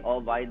backstory or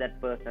why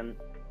that person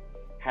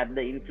had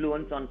the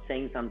influence on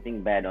saying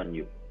something bad on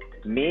you.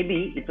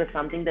 Maybe it was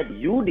something that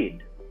you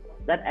did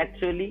that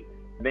actually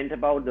went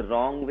about the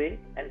wrong way,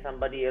 and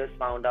somebody else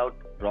found out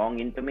wrong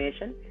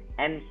information,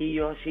 and he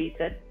or she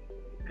said,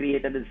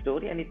 created a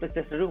story, and it was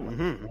just a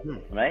rumor,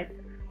 right?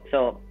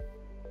 So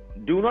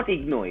do not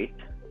ignore it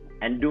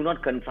and do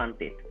not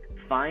confront it.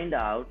 Find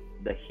out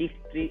the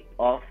history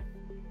of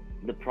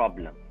the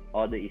problem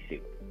or the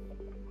issue.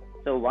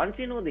 So once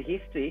you know the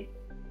history,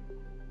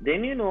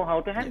 then you know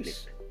how to handle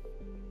it.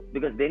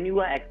 Because then you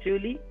are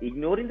actually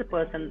ignoring the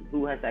person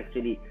who has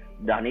actually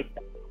done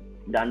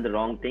the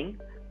wrong thing,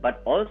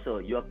 but also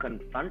you are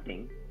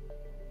confronting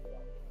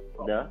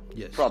the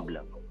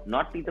problem.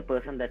 Not be the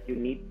person that you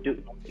need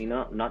to,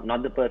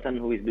 not the person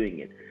who is doing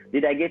it.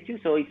 Did I get you?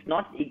 So it's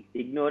not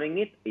ignoring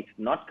it, it's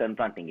not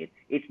confronting it.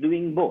 It's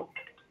doing both.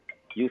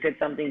 You said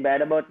something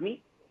bad about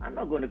me, I'm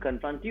not going to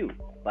confront you,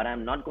 but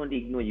I'm not going to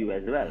ignore you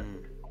as well.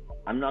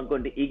 I'm not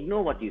going to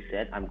ignore what you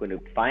said. I'm going to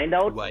find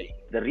out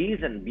the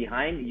reason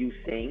behind you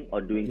saying or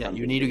doing something.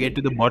 You need to get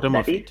to the bottom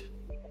of it.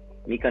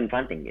 Me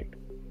confronting it.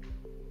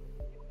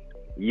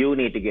 You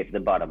need to get to the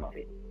bottom of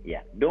it.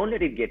 Yeah. Don't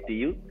let it get to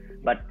you,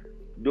 but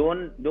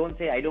don't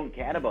say I don't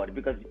care about it,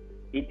 because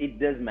it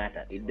does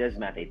matter. It does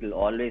matter. It will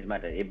always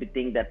matter.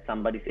 Everything that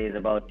somebody says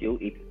about you,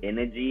 it's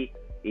energy,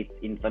 it's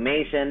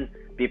information.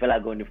 People are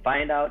going to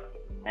find out,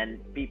 and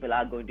people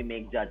are going to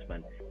make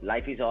judgment.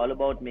 Life is all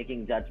about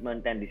making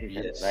judgment and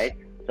decisions, right?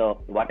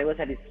 So whatever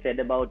that is said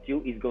about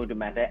you is going to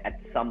matter at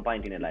some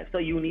point in your life. So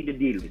you need to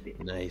deal with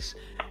it. Nice.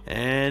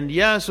 And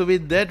so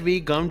with that, we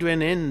come to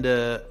an end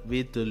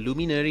with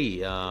Luminary,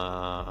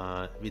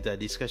 with our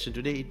discussion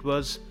today. It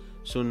was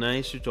so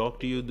nice to talk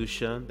to you,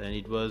 Dushyanth, and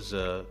it was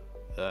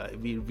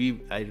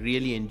I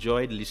really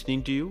enjoyed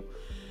listening to you.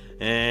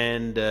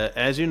 And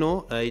as you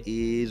know, it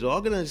is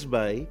organized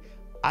by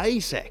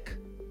AIESEC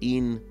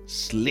in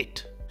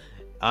SLIIT.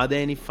 are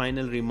there any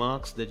final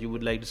remarks that you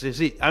would like to say?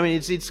 See, I mean,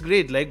 it's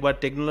great, like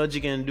what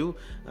technology can do.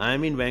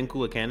 I'm in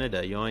Vancouver,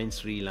 Canada. You're in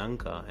Sri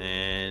Lanka,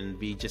 and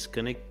we just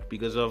connect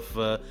because of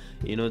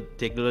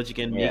technology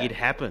can make it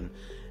happen.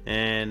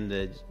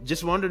 And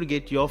just wanted to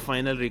get your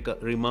final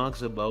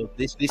remarks about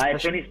this discussion. I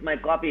finished my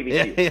copy with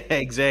you. Yeah,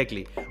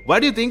 exactly. What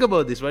do you think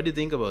about this? What do you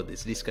think about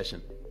this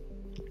discussion?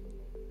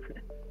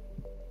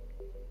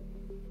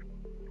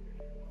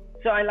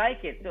 So I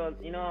like it. So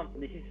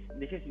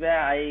this is where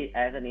I,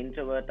 as an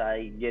introvert,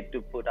 I get to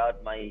put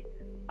out my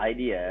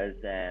ideas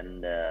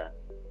and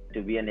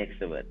to be an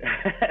extrovert.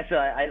 So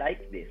I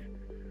like this.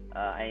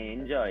 I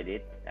enjoyed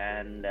it,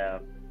 and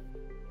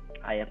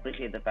I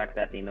appreciate the fact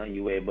that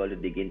you were able to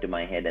dig into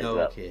my head as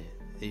well. Okay,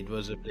 it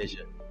was a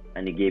pleasure.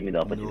 And you gave me the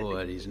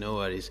opportunity. No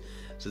worries.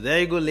 So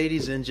there you go,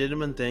 ladies and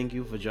gentlemen. Thank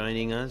you for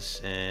joining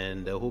us,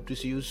 and I hope to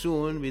see you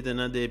soon with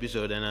another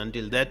episode. And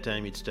until that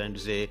time, it's time to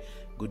say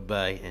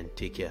goodbye and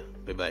take care.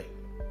 Bye-bye.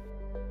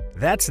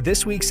 That's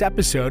this week's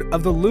episode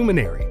of The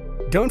Luminary.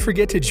 Don't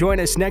forget to join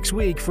us next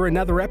week for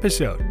another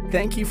episode.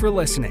 Thank you for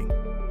listening.